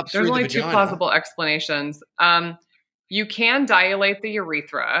it's gone up through There's the only vagina. 2 plausible explanations. You can dilate the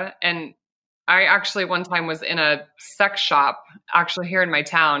urethra, and I actually one time was in a sex shop, actually here in my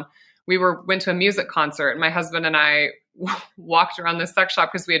town. We went to a music concert and my husband and I walked around this sex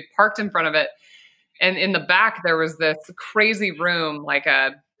shop because we had parked in front of it. And in the back, there was this crazy room, like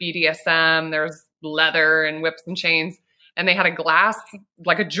a BDSM, there's leather and whips and chains. And they had a glass,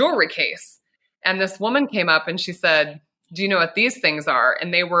 like a jewelry case. And this woman came up and she said, do you know what these things are?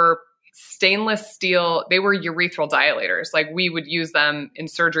 And they were stainless steel. They were urethral dilators. Like we would use them in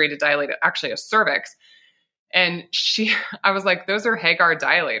surgery to dilate actually a cervix. And I was like, those are Hagar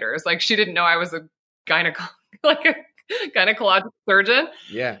dilators. Like she didn't know I was a gynecologic surgeon.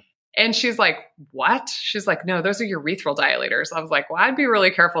 Yeah. And she's like, what? She's like, no, those are urethral dilators. I was like, well, I'd be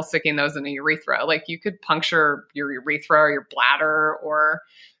really careful sticking those in a urethra. Like you could puncture your urethra or your bladder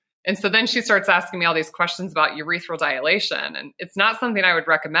and so then she starts asking me all these questions about urethral dilation. And it's not something I would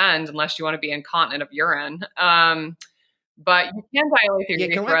recommend unless you want to be incontinent of urine. But you can dilate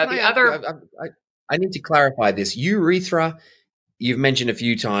the urethra. I need to clarify this. Urethra, you've mentioned a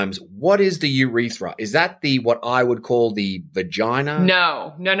few times. What is the urethra? Is that what I would call the vagina?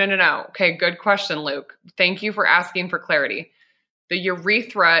 No. Okay, good question, Luke. Thank you for asking for clarity. The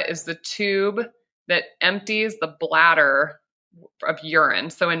urethra is the tube that empties the bladder of urine.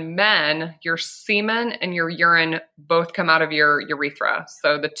 So in men, your semen and your urine both come out of your urethra.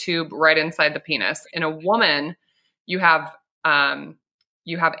 So the tube right inside the penis. In a woman, you have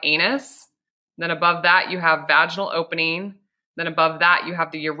anus. Then above that, you have vaginal opening. Then above that, you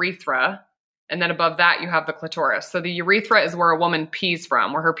have the urethra. And then above that, you have the clitoris. So the urethra is where a woman pees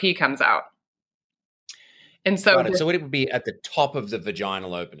from, where her pee comes out. And so, so it would be at the top of the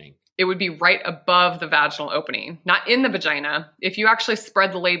vaginal opening. It would be right above the vaginal opening, not in the vagina. If you actually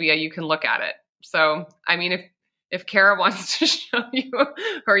spread the labia, you can look at it. So, I mean, if Kara wants to show you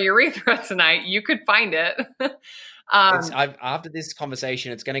her urethra tonight, you could find it. After this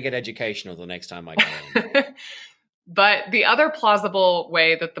conversation, it's going to get educational the next time I go in. But the other plausible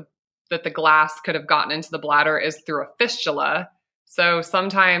way that the glass could have gotten into the bladder is through a fistula. So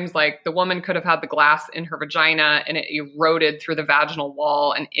sometimes like the woman could have had the glass in her vagina and it eroded through the vaginal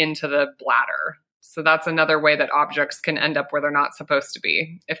wall and into the bladder. So that's another way that objects can end up where they're not supposed to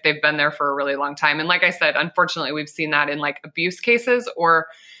be if they've been there for a really long time. And like I said, unfortunately, we've seen that in like abuse cases or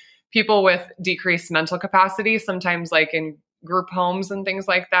people with decreased mental capacity. Sometimes like in group homes and things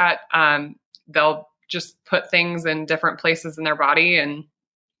like that, they'll just put things in different places in their body and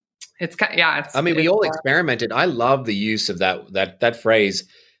we all experimented. I love the use of that phrase,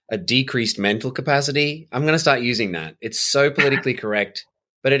 a decreased mental capacity. I'm going to start using that. It's so politically correct,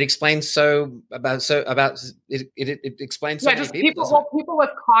 but it explains it explains so many people. People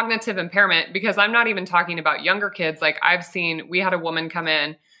with cognitive impairment, because I'm not even talking about younger kids. Like we had a woman come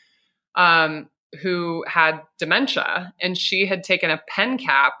in who had dementia and she had taken a pen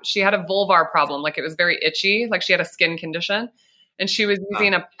cap. She had a vulvar problem. Like it was very itchy. Like she had a skin condition. And she was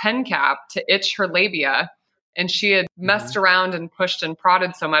using a pen cap to itch her labia. And she had messed around and pushed and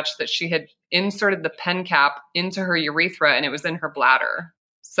prodded so much that she had inserted the pen cap into her urethra and it was in her bladder.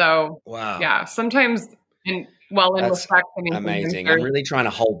 So, yeah, sometimes, that's amazing. I'm really trying to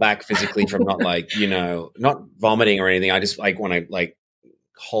hold back physically from not not vomiting or anything. I just want to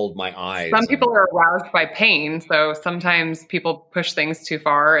hold my eyes. Some people are aroused by pain. So sometimes people push things too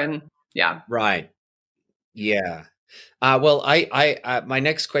far and yeah. Right. Yeah. My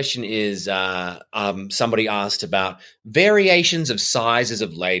next question is, somebody asked about variations of sizes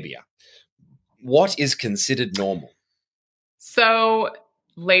of labia. What is considered normal? So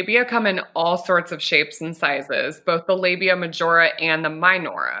labia come in all sorts of shapes and sizes, both the labia majora and the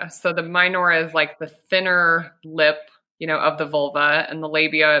minora. So the minora is like the thinner lip, of the vulva, and the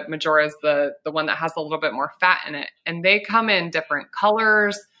labia majora is the one that has a little bit more fat in it. And they come in different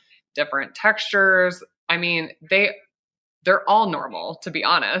colors, different textures. I mean, they're all normal, to be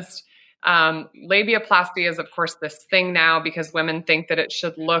honest. Labiaplasty is, of course, this thing now because women think that it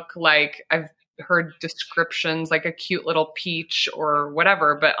should look like, I've heard descriptions like a cute little peach or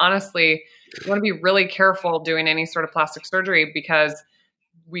whatever. But honestly, you want to be really careful doing any sort of plastic surgery because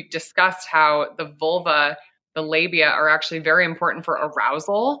we discussed how the vulva, the labia are actually very important for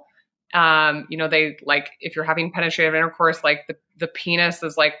arousal. They if you're having penetrative intercourse, like the penis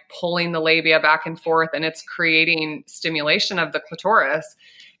is like pulling the labia back and forth and it's creating stimulation of the clitoris.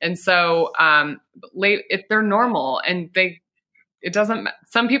 And so, they're normal and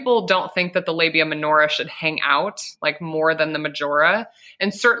some people don't think that the labia minora should hang out like more than the majora.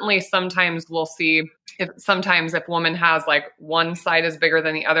 And certainly sometimes we'll see if woman has like one side is bigger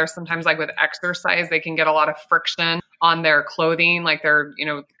than the other, sometimes like with exercise, they can get a lot of friction on their clothing, like their,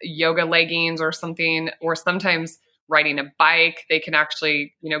 yoga leggings or something, or sometimes riding a bike, they can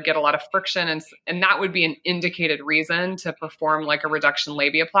actually, get a lot of friction. And that would be an indicated reason to perform like a reduction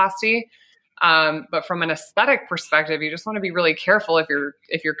labiaplasty. But from an aesthetic perspective, you just want to be really careful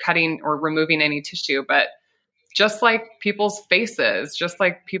if you're cutting or removing any tissue. But just like people's faces, just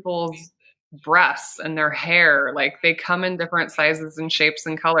like people's breasts and their hair, like they come in different sizes and shapes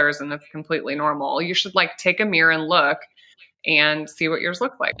and colors, and that's completely normal. You should like take a mirror and look and see what yours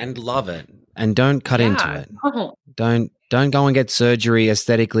looks like. And love it. And don't cut into it. Oh. Don't go and get surgery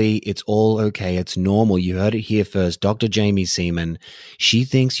aesthetically. It's all okay. It's normal. You heard it here first. Dr. Jamie Seeman. She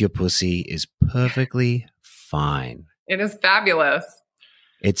thinks your pussy is perfectly fine. It is fabulous.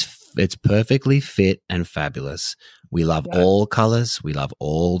 It's perfectly fit and fabulous. We love all colors. We love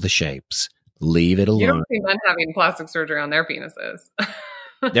all the shapes. Leave it alone. You don't see men having plastic surgery on their penises.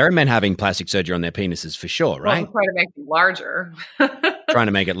 There are men having plastic surgery on their penises for sure, right? Well, try to make them larger. Trying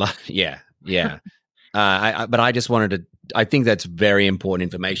to make it large. Yeah. But I just wanted to, I think that's very important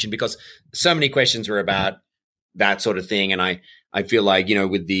information because so many questions were about that sort of thing. And I feel like,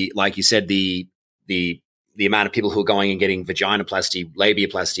 with the, like you said, the amount of people who are going and getting vaginoplasty,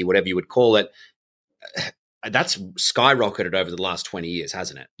 labiaplasty, whatever you would call it, that's skyrocketed over the last 20 years,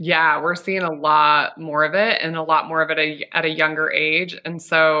 hasn't it? Yeah, we're seeing a lot more of it and a lot more of it at a younger age. And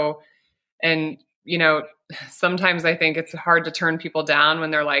so, sometimes I think it's hard to turn people down when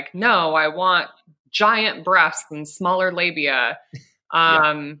they're like, no, I want giant breasts and smaller labia.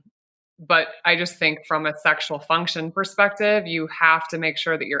 But I just think from a sexual function perspective, you have to make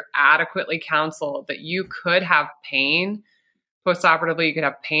sure that you're adequately counseled, that you could have pain postoperatively, you could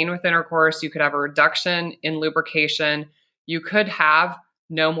have pain with intercourse, you could have a reduction in lubrication, you could have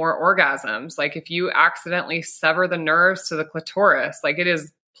no more orgasms. Like if you accidentally sever the nerves to the clitoris, like it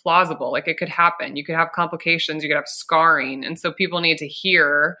is plausible, like it could happen. You could have complications, you could have scarring. And so people need to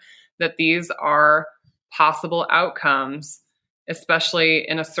hear that these are possible outcomes, especially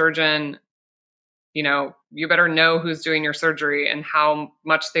in a surgeon. You better know who's doing your surgery and how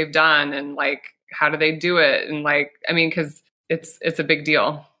much they've done and like, how do they do it? And because it's a big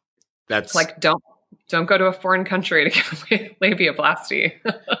deal. That's like, don't go to a foreign country to get a labiaplasty.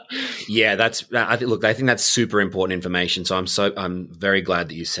 Yeah, I think that's super important information. So I'm very glad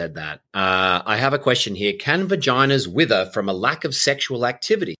that you said that. I have a question here. Can vaginas wither from a lack of sexual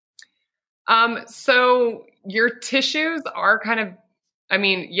activity? So your tissues are kind of,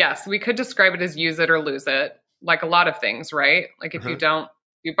 yes, we could describe it as use it or lose it, like a lot of things, right? Like if you don't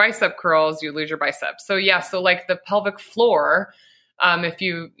do bicep curls, you lose your biceps. So yeah, so like the pelvic floor, if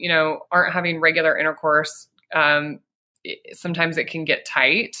you aren't having regular intercourse, sometimes it can get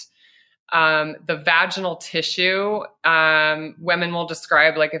tight. The vaginal tissue, women will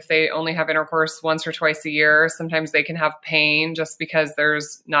describe like if they only have intercourse once or twice a year, sometimes they can have pain just because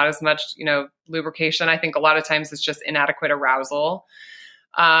there's not as much, lubrication. I think a lot of times it's just inadequate arousal.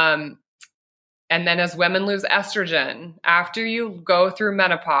 And then as women lose estrogen, after you go through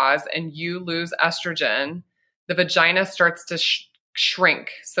menopause and you lose estrogen, the vagina starts to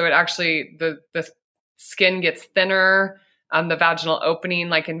shrink. So it actually, the skin gets thinner. The vaginal opening,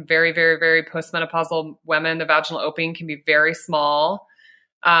 like in very, very, very postmenopausal women, the vaginal opening can be very small.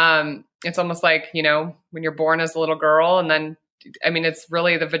 It's almost like, when you're born as a little girl and then, it's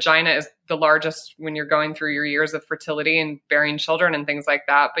really the vagina is the largest when you're going through your years of fertility and bearing children and things like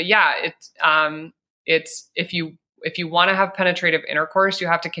that. But yeah, it's if you want to have penetrative intercourse, you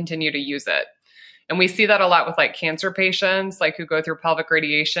have to continue to use it. And we see that a lot with like cancer patients, like who go through pelvic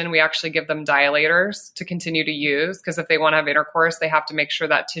radiation. We actually give them dilators to continue to use because if they want to have intercourse, they have to make sure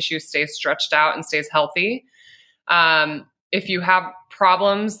that tissue stays stretched out and stays healthy. If you have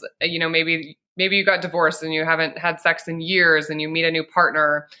problems, maybe you got divorced and you haven't had sex in years and you meet a new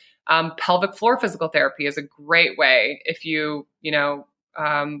partner, pelvic floor physical therapy is a great way if you,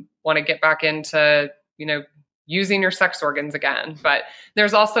 want to get back into, using your sex organs again. But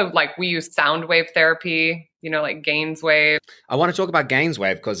there's also like, we use sound wave therapy, like Gainswave. I want to talk about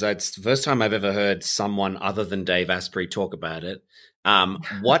Gainswave because it's the first time I've ever heard someone other than Dave Asprey talk about it.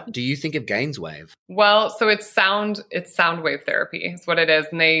 What do you think of Gainswave? Well, so it's sound wave therapy is what it is.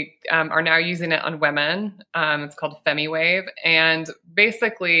 And they are now using it on women. It's called FemiWave. And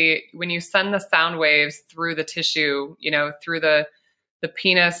basically when you send the sound waves through the tissue, through the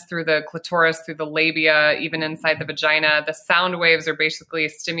penis, through the clitoris, through the labia, even inside the vagina, the sound waves are basically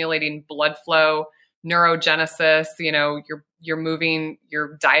stimulating blood flow, neurogenesis,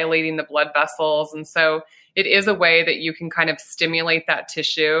 you're dilating the blood vessels. And so it is a way that you can kind of stimulate that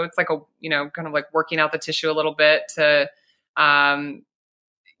tissue. It's like kind of like working out the tissue a little bit to, I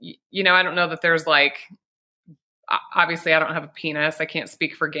don't know that there's like, obviously I don't have a penis. I can't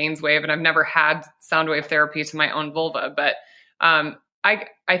speak for Gainswave and I've never had sound wave therapy to my own vulva, but,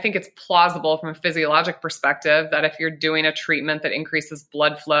 I think it's plausible from a physiologic perspective that if you're doing a treatment that increases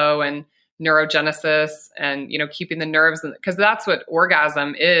blood flow and neurogenesis and, keeping the nerves, because that's what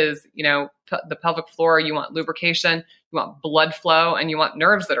orgasm is, the pelvic floor, you want lubrication, you want blood flow, and you want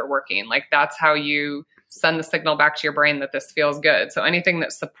nerves that are working. Like that's how you send the signal back to your brain that this feels good. So anything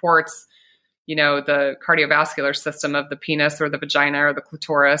that supports, the cardiovascular system of the penis or the vagina or the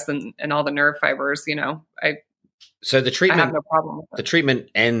clitoris and all the nerve fibers, So the I treatment, have no problem with the it. treatment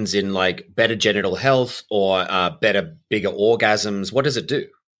ends in like better genital health or better, bigger orgasms. What does it do?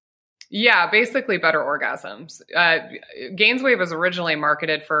 Yeah, basically better orgasms. Gainswave was originally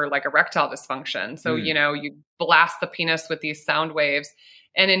marketed for like erectile dysfunction. So, you blast the penis with these sound waves.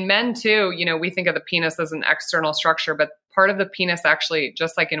 And in men too, we think of the penis as an external structure, but part of the penis actually,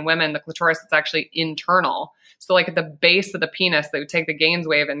 just like in women, the clitoris, it's actually internal. So like at the base of the penis, they would take the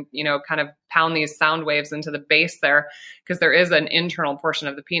Gainswave and, kind of pound these sound waves into the base there because there is an internal portion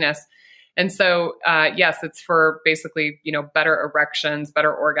of the penis. And so, yes, it's for basically, better erections,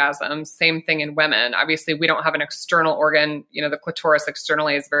 better orgasms. Same thing in women. Obviously, we don't have an external organ. The clitoris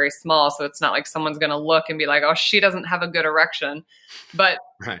externally is very small. So it's not like someone's going to look and be like, oh, she doesn't have a good erection. But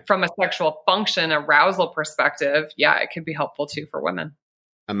Right. from a sexual function, arousal perspective, yeah, it could be helpful too for women.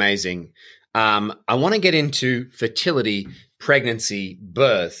 Amazing. I want to get into fertility, pregnancy,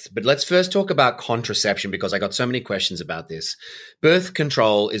 birth, but let's first talk about contraception because I got so many questions about this. Birth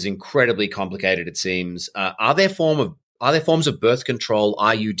control is incredibly complicated, it seems. Are there forms of birth control,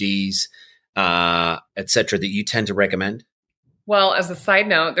 IUDs, etc., that you tend to recommend? Well, as a side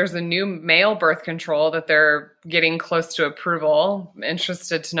note, there's a new male birth control that they're getting close to approval. I'm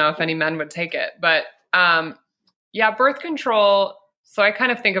interested to know if any men would take it. But yeah, birth control. So I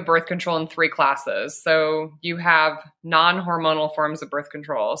kind of think of birth control in three classes. So you have non-hormonal forms of birth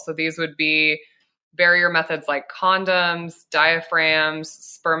control. So these would be barrier methods like condoms,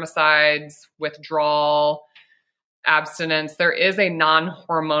 diaphragms, spermicides, withdrawal, abstinence. There is a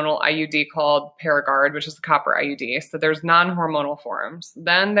non-hormonal IUD called Paragard, which is a copper IUD. So there's non-hormonal forms.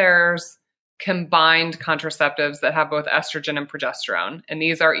 Then there's combined contraceptives that have both estrogen and progesterone. And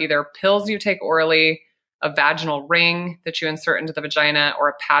these are either pills you take orally, a vaginal ring that you insert into the vagina, or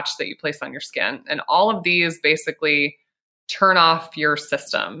a patch that you place on your skin. And all of these basically turn off your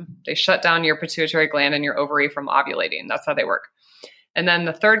system. They shut down your pituitary gland and your ovary from ovulating. That's how they work. And then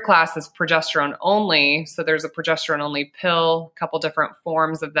the third class is progesterone only. So there's a progesterone only pill, a couple different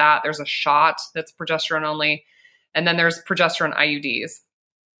forms of that. There's a shot that's progesterone only. And then there's progesterone IUDs.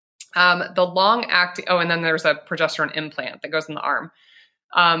 The long acting, and then there's a progesterone implant that goes in the arm.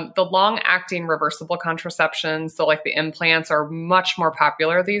 The long-acting reversible contraceptions, so like the implants, are much more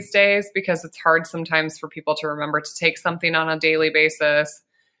popular these days because it's hard sometimes for people to remember to take something on a daily basis.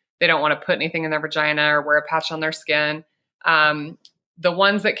 They don't want to put anything in their vagina or wear a patch on their skin. The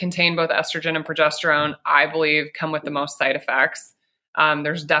ones that contain both estrogen and progesterone, I believe, come with the most side effects.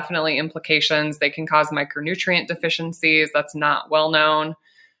 There's definitely implications. They can cause micronutrient deficiencies. That's not well known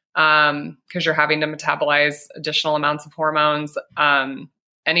because you're having to metabolize additional amounts of hormones.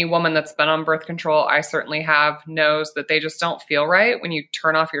 Any woman that's been on birth control, I certainly have, knows that they just don't feel right when you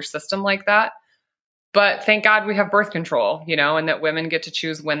turn off your system like that. But thank God we have birth control, and that women get to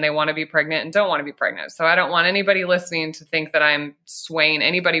choose when they want to be pregnant and don't want to be pregnant. So I don't want anybody listening to think that I'm swaying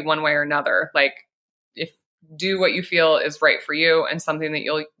anybody one way or another. Like, do what you feel is right for you and something that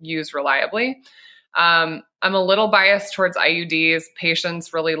you'll use reliably. I'm a little biased towards IUDs.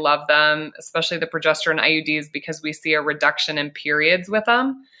 Patients really love them, especially the progesterone IUDs, because we see a reduction in periods with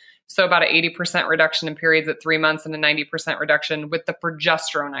them. So about an 80% reduction in periods at 3 months and a 90% reduction with the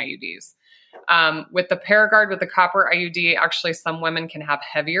progesterone IUDs. With the Paragard, with the copper IUD, actually some women can have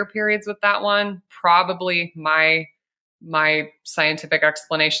heavier periods with that one. Probably my scientific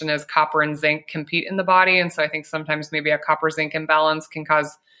explanation is copper and zinc compete in the body. And so I think sometimes maybe a copper zinc imbalance can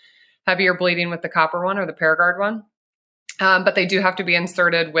cause heavier bleeding with the copper one or the Paragard one. But they do have to be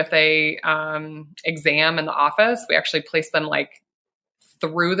inserted with a exam in the office. We actually place them like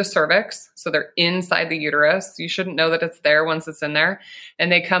through the cervix. So they're inside the uterus. You shouldn't know that it's there once it's in there.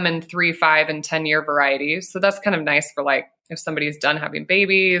 And they come in 3, 5, and 10-year varieties. So that's kind of nice for like if somebody's done having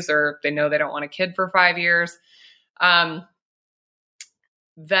babies or they know they don't want a kid for 5 years.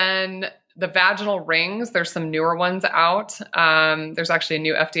 Then the vaginal rings, there's some newer ones out. There's actually a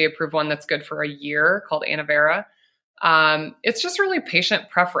new FDA approved one that's good for a year called Anavera. It's just really patient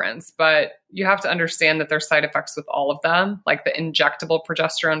preference, but you have to understand that there's side effects with all of them. Like the injectable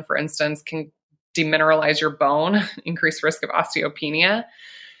progesterone, for instance, can demineralize your bone, increase risk of osteopenia.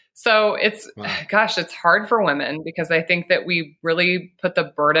 So it's hard for women because I think that we really put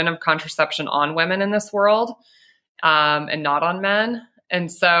the burden of contraception on women in this world, and not on men. And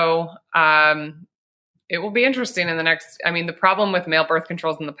so, it will be interesting in the next, the problem with male birth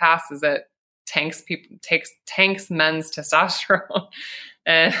controls in the past is that tanks men's testosterone.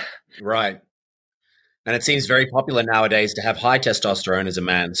 Right. And it seems very popular nowadays to have high testosterone as a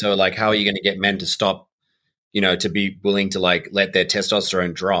man. So like, how are you going to get men to stop, to be willing to like let their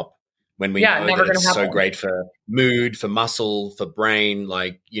testosterone drop when we Yeah, know never that going it's to so happen. great for mood, for muscle, for brain,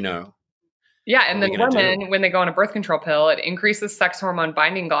 like, you know. Yeah, and What are then we gonna women, do? when they go on a birth control pill, it increases sex hormone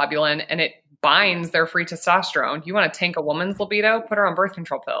binding globulin and it binds their free testosterone. You want to tank a woman's libido, put her on birth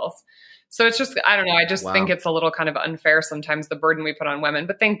control pills. So it's just, I don't know, I just think Wow. it's a little kind of unfair sometimes, the burden we put on women.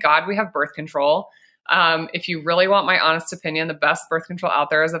 But thank God we have birth control. If you really want my honest opinion, the best birth control out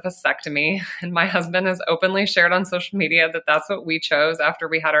there is a vasectomy. And my husband has openly shared on social media that that's what we chose after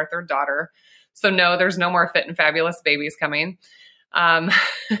we had our third daughter. So no, there's no more fit and fabulous babies coming. Yeah.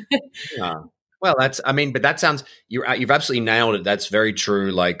 Well, but that sounds, you've absolutely nailed it. That's very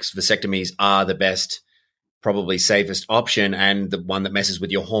true. Like vasectomies are the best, probably safest option, and the one that messes with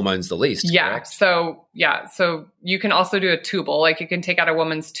your hormones the least, Yeah. correct? So you can also do a tubal, like you can take out a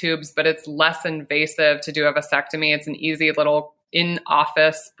woman's tubes, but it's less invasive to do a vasectomy. It's an easy little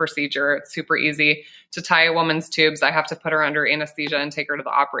in-office procedure. It's super easy to tie a woman's tubes. I have to put her under anesthesia and take her to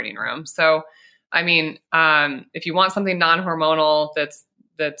the operating room. So, I mean, if you want something non-hormonal that's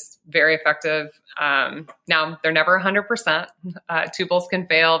very effective. Now they're never 100%. Tubals can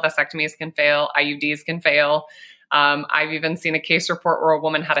fail, vasectomies can fail, IUDs can fail. I've even seen a case report where a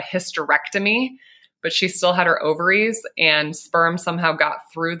woman had a hysterectomy, but she still had her ovaries and sperm somehow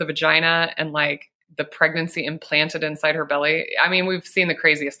got through the vagina and like the pregnancy implanted inside her belly. I mean, we've seen the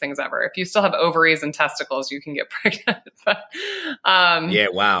craziest things ever. If you still have ovaries and testicles, you can get pregnant. But, Yeah,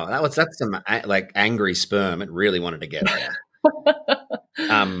 wow. That's some like angry sperm. It really wanted to get there.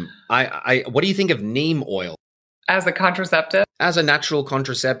 What do you think of neem oil as a contraceptive? As a natural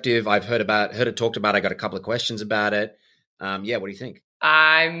contraceptive, I've heard it talked about. I got a couple of questions about it. Yeah, what do you think?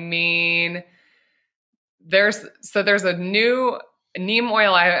 I mean, there's a new neem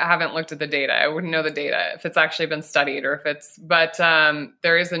oil. I haven't looked at the data. I wouldn't know the data if it's actually been studied or if it's, but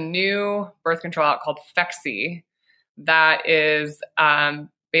there is a new birth control out called Phexxi that is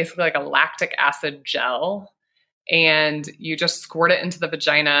basically like a lactic acid gel, and you just squirt it into the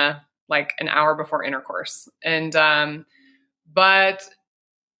vagina like an hour before intercourse. And but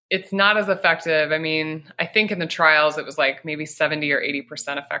it's not as effective. I mean, I think in the trials it was like maybe 70 or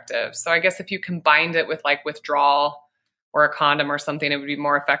 80% effective. So I guess if you combined it with like withdrawal or a condom or something, it would be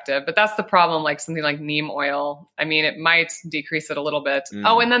more effective. But that's the problem, like something like neem oil. I mean, it might decrease it a little bit.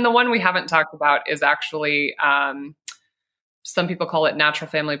 Oh, and then the one we haven't talked about is actually, some people call it natural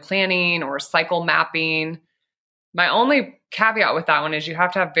family planning or cycle mapping. My only caveat with that one is you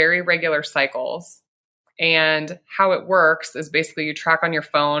have to have very regular cycles. And how it works is basically you track on your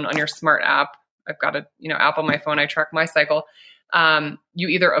phone, on your smart app. I've got a app on my phone. I track my cycle. You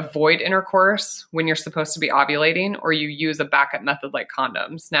either avoid intercourse when you're supposed to be ovulating, or you use a backup method like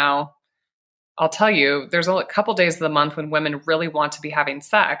condoms. Now, I'll tell you, there's a couple days of the month when women really want to be having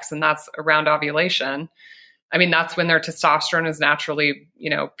sex, and that's around ovulation. I mean, that's when their testosterone is naturally,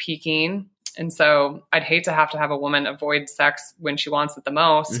 peaking. And so I'd hate to have a woman avoid sex when she wants it the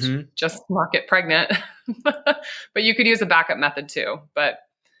most, just not get pregnant. But you could use a backup method too. But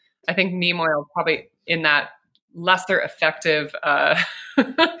I think neem oil is probably in that lesser effective. I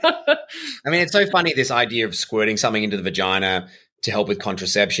mean, it's so funny, this idea of squirting something into the vagina to help with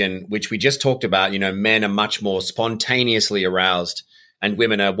contraception, which we just talked about. Men are much more spontaneously aroused, and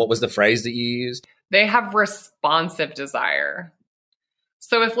women are, what was the phrase that you used? They have responsive desire.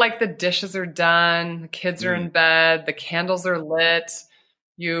 So if like the dishes are done, the kids are in bed, the candles are lit,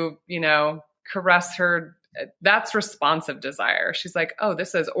 you caress her, that's responsive desire. She's like, oh,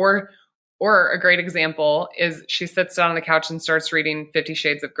 this is, or a great example is she sits down on the couch and starts reading 50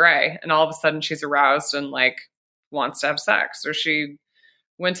 Shades of Grey, and all of a sudden she's aroused and like wants to have sex. Or she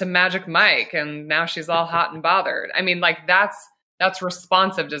went to Magic Mike and now she's all hot and bothered. I mean, like that's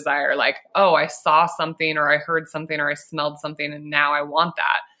responsive desire. Like, oh, I saw something or I heard something or I smelled something and now I want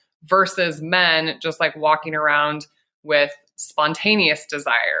that. Versus men just like walking around with spontaneous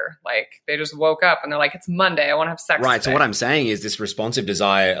desire. Like they just woke up and they're like, it's Monday, I want to have sex. Right. Today. So what I'm saying is this responsive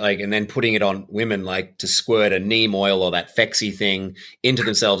desire, like, and then putting it on women, like to squirt a neem oil or that Phexxi thing into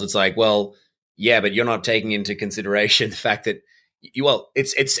themselves. It's like, well, yeah, but you're not taking into consideration the fact that,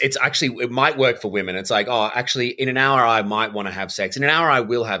 it's actually, it might work for women. It's like, oh, actually in an hour, I might want to have sex. In an hour, I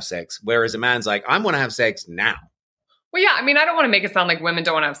will have sex. Whereas a man's like, I want to have sex now. Well, yeah, I mean, I don't want to make it sound like women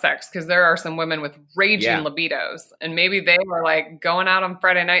don't want to have sex, because there are some women with raging libidos, and maybe they were like going out on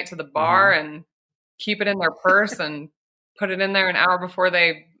Friday night to the bar and keep it in their purse and put it in there an hour before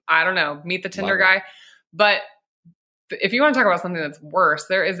they, I don't know, meet the Tinder guy. But if you want to talk about something that's worse,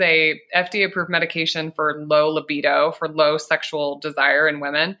 there is a FDA-approved medication for low libido, for low sexual desire in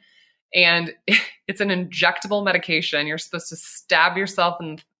women. And it's an injectable medication. You're supposed to stab yourself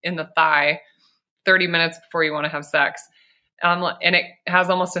in the thigh 30 minutes before you want to have sex. And it has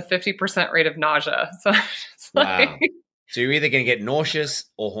almost a 50% rate of nausea. So it's Wow. So you're either going to get nauseous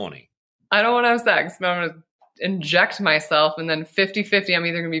or horny. I don't want to have sex, but I'm going to inject myself, and then 50-50, I'm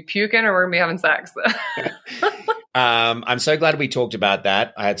either going to be puking or we're going to be having sex. I'm so glad we talked about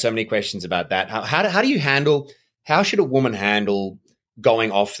that. I had so many questions about that. How do you handle, how should a woman handle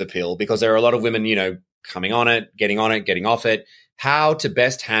going off the pill? Because there are a lot of women, coming on it, getting off it. How to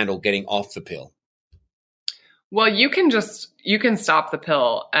best handle getting off the pill? Well, you can stop the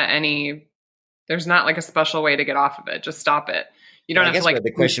pill at there's not like a special way to get off of it. Just stop it. You don't have to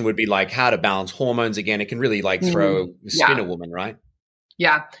the question would be like how to balance hormones again. It can really spin a woman, right?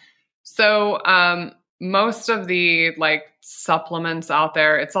 Yeah. So, most of the supplements out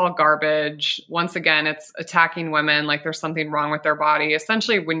there, it's all garbage. Once again, it's attacking women like there's something wrong with their body.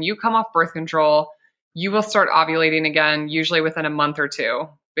 Essentially, when you come off birth control, you will start ovulating again, usually within a month or two,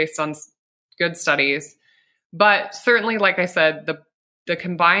 based on good studies. But certainly, like I said, the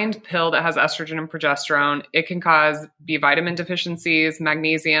combined pill that has estrogen and progesterone, it can cause B vitamin deficiencies,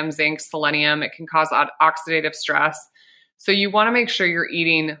 magnesium, zinc, selenium. It can cause oxidative stress. So you want to make sure you're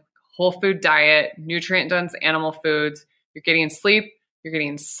eating whole food diet, nutrient-dense animal foods. You're getting sleep. You're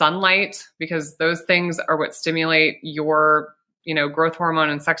getting sunlight, because those things are what stimulate your, growth hormone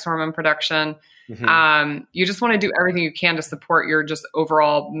and sex hormone production. Mm-hmm. You just want to do everything you can to support your just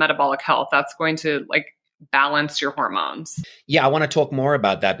overall metabolic health. That's going to balance your hormones. Yeah, I want to talk more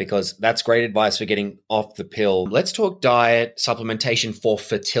about that because that's great advice for getting off the pill. Let's talk diet, supplementation for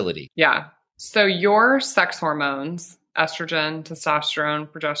fertility. Yeah. So your sex hormones, estrogen, testosterone,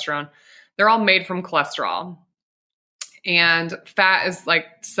 progesterone, they're all made from cholesterol. And fat is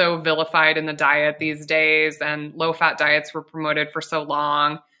so vilified in the diet these days, and low fat diets were promoted for so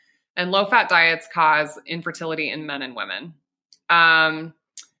long. And low fat diets cause infertility in men and women.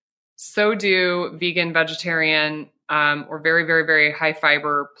 So do vegan, vegetarian, or very, very, very high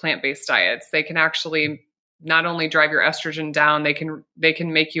fiber plant-based diets. They can actually not only drive your estrogen down, they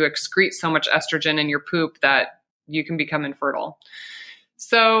can make you excrete so much estrogen in your poop that you can become infertile.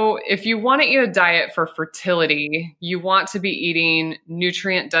 So if you want to eat a diet for fertility, you want to be eating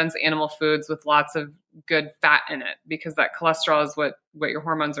nutrient-dense animal foods with lots of good fat in it, because that cholesterol is what your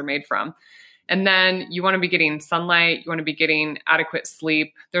hormones are made from. And then you want to be getting sunlight. You want to be getting adequate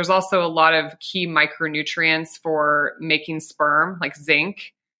sleep. There's also a lot of key micronutrients for making sperm, like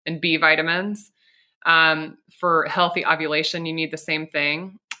zinc and B vitamins. For healthy ovulation, you need the same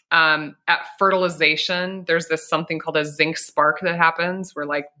thing. At fertilization, there's something called a zinc spark that happens where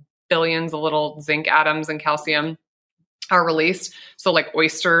billions of little zinc atoms and calcium are released. So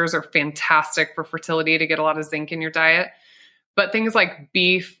oysters are fantastic for fertility to get a lot of zinc in your diet. But things like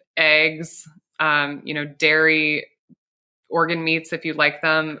beef, eggs, dairy, organ meats, if you like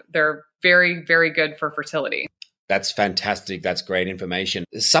them, they're very, very good for fertility. That's fantastic. That's great information.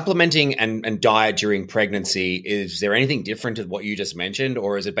 Supplementing and diet during pregnancy, is there anything different to what you just mentioned,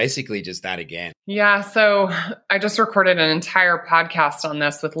 or is it basically just that again? Yeah. So I just recorded an entire podcast on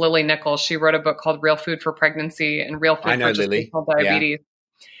this with Lily Nichols. She wrote a book called Real Food for Pregnancy and Real Food for Gestational Diabetes.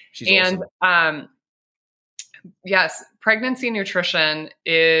 Yeah. She's awesome. Yes, pregnancy nutrition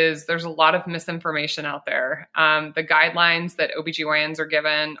there's a lot of misinformation out there. The guidelines that OBGYNs are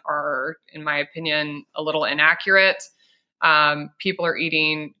given are, in my opinion, a little inaccurate. People are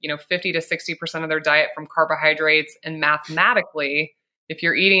eating, 50 to 60% of their diet from carbohydrates, and mathematically, if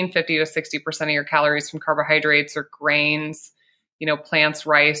you're eating 50 to 60% of your calories from carbohydrates or grains, plants,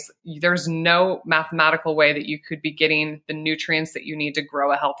 rice, there's no mathematical way that you could be getting the nutrients that you need to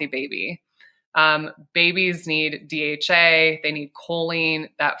grow a healthy baby. Babies need DHA, they need choline.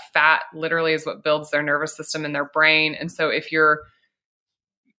 That fat literally is what builds their nervous system and their brain. And so if you're,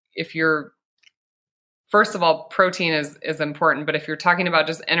 first of all, protein is important, but if you're talking about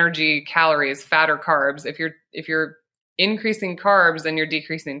just energy, calories, fat or carbs, if you're increasing carbs, then you're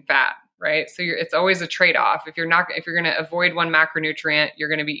decreasing fat, right? So it's always a trade-off. If you're going to avoid one macronutrient, you're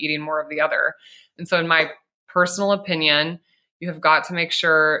going to be eating more of the other. And so in my personal opinion, you have got to make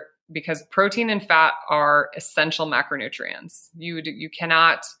sure, because protein and fat are essential macronutrients. You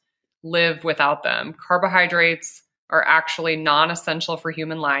cannot live without them. Carbohydrates are actually non-essential for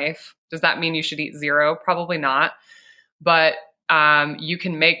human life. Does that mean you should eat zero? Probably not. But you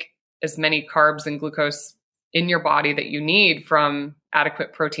can make as many carbs and glucose in your body that you need from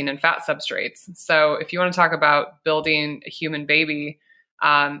adequate protein and fat substrates. So if you want to talk about building a human baby,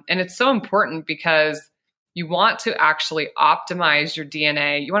 and it's so important because you want to actually optimize your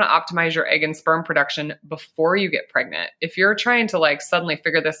DNA. You want to optimize your egg and sperm production before you get pregnant. If you're trying to suddenly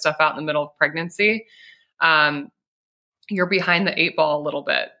figure this stuff out in the middle of pregnancy, you're behind the eight ball a little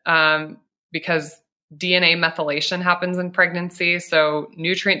bit, because DNA methylation happens in pregnancy. So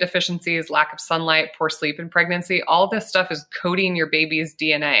nutrient deficiencies, lack of sunlight, poor sleep in pregnancy, all this stuff is coding your baby's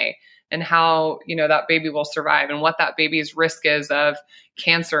DNA and how, that baby will survive and what that baby's risk is of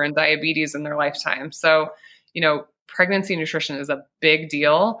cancer and diabetes in their lifetime. So, pregnancy nutrition is a big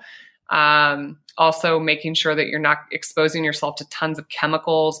deal. Also making sure that you're not exposing yourself to tons of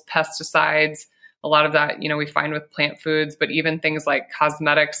chemicals, pesticides. A lot of that, we find with plant foods, but even things like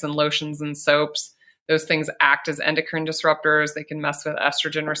cosmetics and lotions and soaps, those things act as endocrine disruptors. They can mess with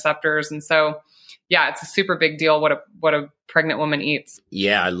estrogen receptors. And so, yeah, it's a super big deal what a pregnant woman eats.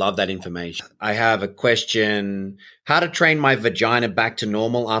 Yeah, I love that information. I have a question. How to train my vagina back to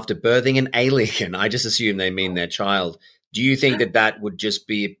normal after birthing an alien? I just assume they mean their child. Do you think that would just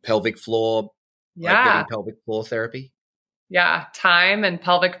be pelvic floor, like getting pelvic floor therapy? Yeah, time and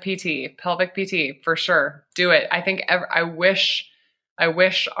pelvic PT for sure. Do it. I think I wish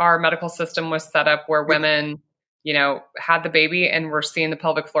our medical system was set up where women, had the baby and were seeing the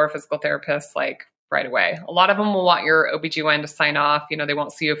pelvic floor physical therapist like right away. A lot of them will want your OBGYN to sign off. They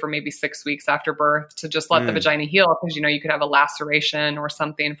won't see you for maybe 6 weeks after birth to just let the vagina heal because, you could have a laceration or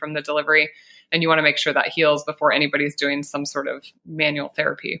something from the delivery and you want to make sure that heals before anybody's doing some sort of manual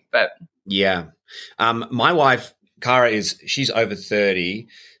therapy. But yeah, my wife, Cara, she's over 30.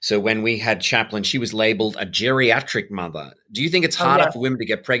 So when we had Chaplin, she was labeled a geriatric mother. Do you think it's harder for women to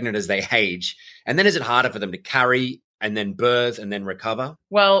get pregnant as they age? And then is it harder for them to carry and then birth and then recover?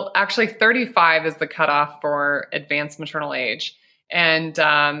 Well, actually 35 is the cutoff for advanced maternal age. And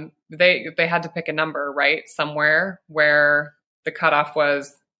they had to pick a number, right? Somewhere where the cutoff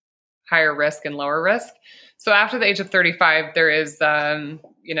was higher risk and lower risk. So after the age of 35, there is,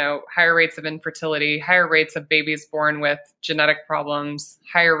 higher rates of infertility, higher rates of babies born with genetic problems,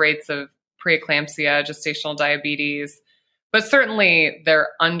 higher rates of preeclampsia, gestational diabetes. But certainly their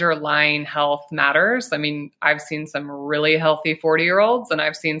underlying health matters. I mean, I've seen some really healthy 40-year-olds and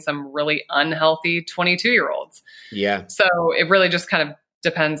I've seen some really unhealthy 22-year-olds. Yeah. So it really just kind of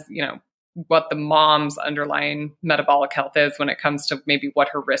depends, what the mom's underlying metabolic health is when it comes to maybe what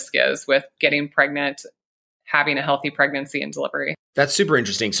her risk is with getting pregnant, having a healthy pregnancy and delivery. That's super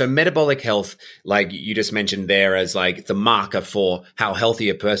interesting. So metabolic health, like you just mentioned there as like the marker for how healthy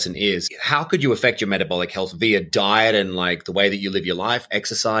a person is. How could you affect your metabolic health via diet and like the way that you live your life,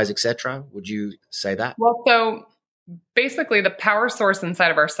 exercise, etc.? Would you say that? Well, so basically the power source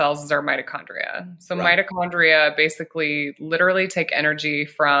inside of our cells is our mitochondria. So mitochondria basically literally take energy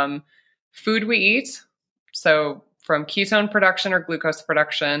from food we eat. So from ketone production or glucose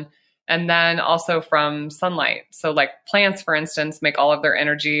production, and then also from sunlight. So like plants, for instance, make all of their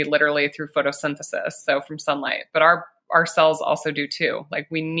energy literally through photosynthesis. So from sunlight, but our cells also do too. Like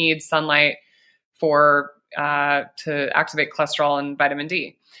we need sunlight to activate cholesterol and vitamin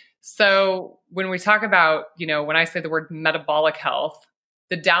D. So when we talk about, when I say the word metabolic health,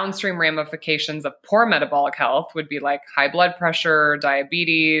 the downstream ramifications of poor metabolic health would be like high blood pressure,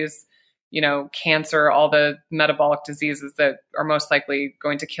 diabetes, cancer, all the metabolic diseases that are most likely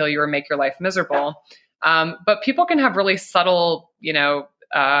going to kill you or make your life miserable. But people can have really subtle,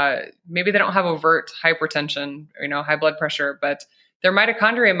 maybe they don't have overt hypertension, high blood pressure, but their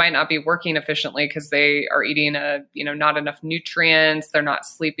mitochondria might not be working efficiently because they are eating not enough nutrients. They're not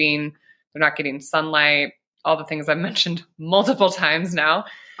sleeping. They're not getting sunlight, all the things I've mentioned multiple times now.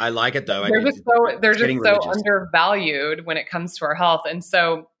 I like it though. They're just so undervalued when it comes to our health. And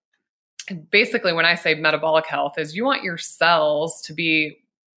so basically, when I say metabolic health is you want your cells to be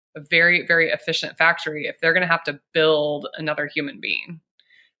a very, very efficient factory if they're going to have to build another human being.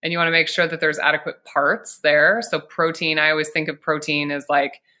 And you want to make sure that there's adequate parts there. So protein, I always think of protein as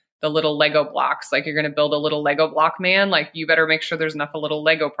like the little Lego blocks. Like you're going to build a little Lego block man. Like you better make sure there's enough of little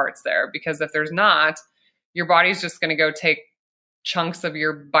Lego parts there. Because if there's not, your body's just going to go take chunks of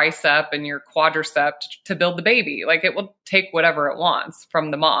your bicep and your quadricep to build the baby. Like it will take whatever it wants from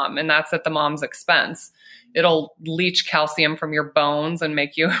the mom, and that's at the mom's expense. It'll leach calcium from your bones and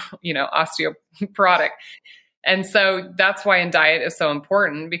make you, osteoporotic. And so that's why in diet is so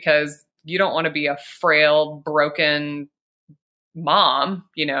important, because you don't want to be a frail, broken mom,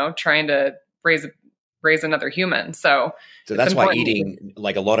 trying to raise another human. So that's why eating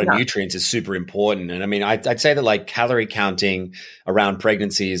like a lot of nutrients is super important. And I mean, I'd say that like calorie counting around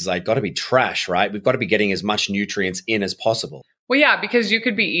pregnancy is like got to be trash, right? We've got to be getting as much nutrients in as possible. Well, yeah, because you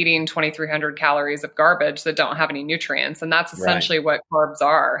could be eating 2,300 calories of garbage that don't have any nutrients. And that's essentially what carbs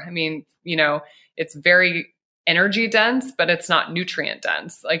are. I mean, it's very energy dense, but it's not nutrient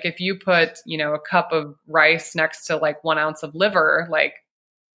dense. Like if you put, a cup of rice next to like 1 ounce of liver, like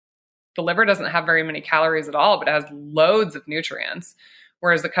the liver doesn't have very many calories at all, but it has loads of nutrients.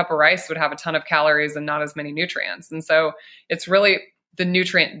 whereas a cup of rice would have a ton of calories and not as many nutrients. And so it's really the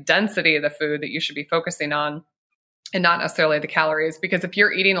nutrient density of the food that you should be focusing on and not necessarily the calories. Because if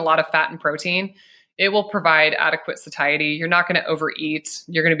you're eating a lot of fat and protein, it will provide adequate satiety. You're not going to overeat.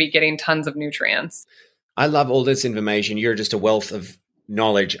 You're going to be getting tons of nutrients. I love all this information. You're just a wealth of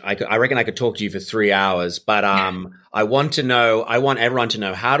knowledge. I reckon I could talk to you for 3 hours, but I want everyone to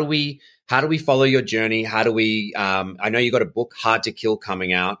know, how do we follow your journey? How do we, I know you got a book, Hard to Kill,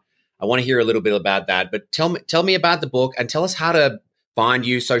 coming out. I want to hear a little bit about that, but tell me about the book and tell us how to find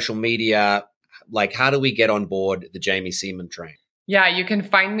you, social media. Like, how do we get on board the Jamie Seeman train? Yeah, you can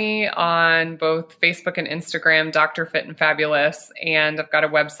find me on both Facebook and Instagram, Dr. Fit and Fabulous. And I've got a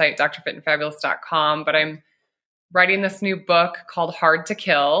website, drfitandfabulous.com. But I'm writing this new book called Hard to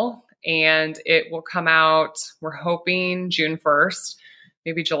Kill, and it will come out, we're hoping, June 1st,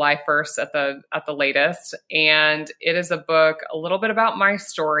 maybe July 1st at the latest. And it is a book a little bit about my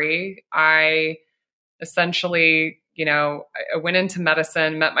story. I essentially, I went into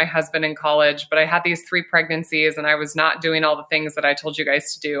medicine, met my husband in college, but I had these 3 pregnancies and I was not doing all the things that I told you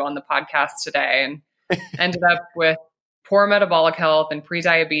guys to do on the podcast today, and ended up with poor metabolic health and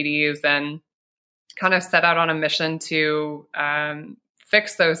prediabetes, and kind of set out on a mission to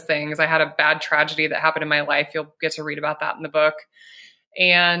fix those things. I had a bad tragedy that happened in my life. You'll get to read about that in the book.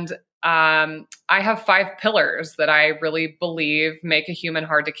 And I have 5 pillars that I really believe make a human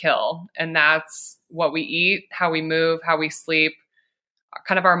hard to kill. And that's what we eat, how we move, how we sleep,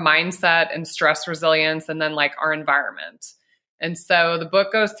 kind of our mindset and stress resilience, and then like our environment. And so the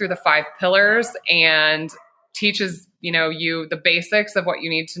book goes through the 5 pillars and teaches, you the basics of what you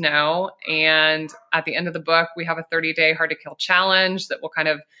need to know. And at the end of the book, we have a 30-day hard to kill challenge that will kind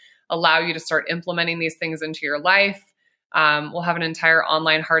of allow you to start implementing these things into your life. We'll have an entire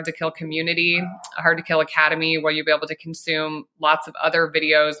online Hard to Kill community, a Hard to Kill Academy, where you'll be able to consume lots of other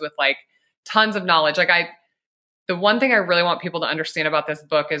videos with like tons of knowledge. The one thing I really want people to understand about this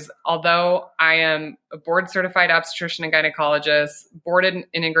book is, although I am a board certified obstetrician and gynecologist, boarded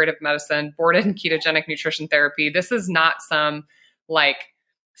in integrative medicine, boarded in ketogenic nutrition therapy, this is not some like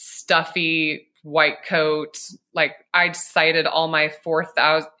stuffy white coat. Like, I cited all my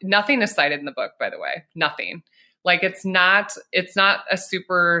 4,000, nothing is cited in the book, by the way, nothing. Like, it's not a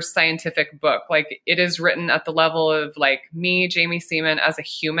super scientific book. Like, it is written at the level of like me, Jamie Seeman, as a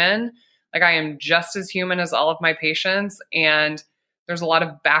human. Like, I am just as human as all of my patients. And there's a lot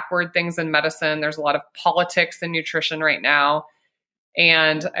of backward things in medicine. There's a lot of politics in nutrition right now.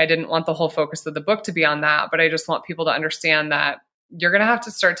 And I didn't want the whole focus of the book to be on that, but I just want people to understand that you're going to have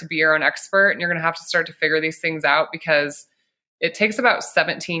to start to be your own expert, and you're going to have to start to figure these things out, because it takes about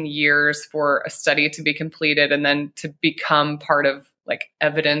 17 years for a study to be completed and then to become part of like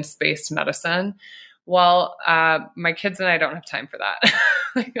evidence-based medicine. Well, my kids and I don't have time for that.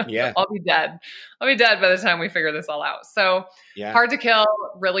 Yeah. I'll be dead. I'll be dead by the time we figure this all out. So Hard to Kill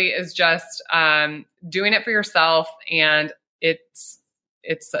really is just doing it for yourself. And it's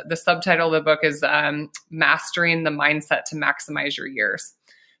the subtitle of the book is Mastering the Mindset to Maximize Your Years.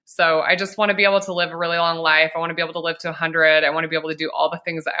 So I just want to be able to live a really long life. I want to be able to live to 100. I want to be able to do all the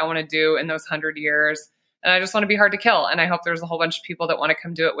things that I want to do in those 100 years. And I just want to be hard to kill. And I hope there's a whole bunch of people that want to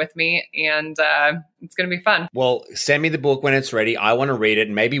come do it with me. And it's going to be fun. Well, send me the book when it's ready. I want to read it.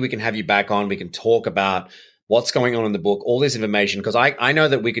 And maybe we can have you back on. We can talk about what's going on in the book, all this information, because I know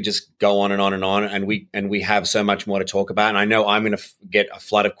that we could just go on and on and on. And we have so much more to talk about. And I know I'm going to get a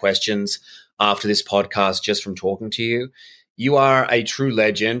flood of questions after this podcast just from talking to you. You are a true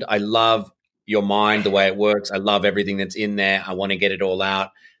legend. I love your mind, the way it works. I love everything that's in there. I want to get it all out.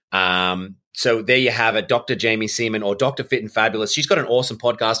 So there you have it, Dr. Jamie Seeman, or Dr. Fit and Fabulous. She's got an awesome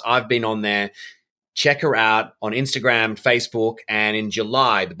podcast. I've been on there. Check her out on Instagram, Facebook, and in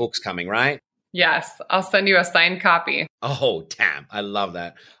July, the book's coming, right? Yes. I'll send you a signed copy. Oh, damn. I love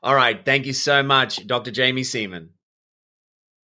that. All right. Thank you so much, Dr. Jamie Seeman.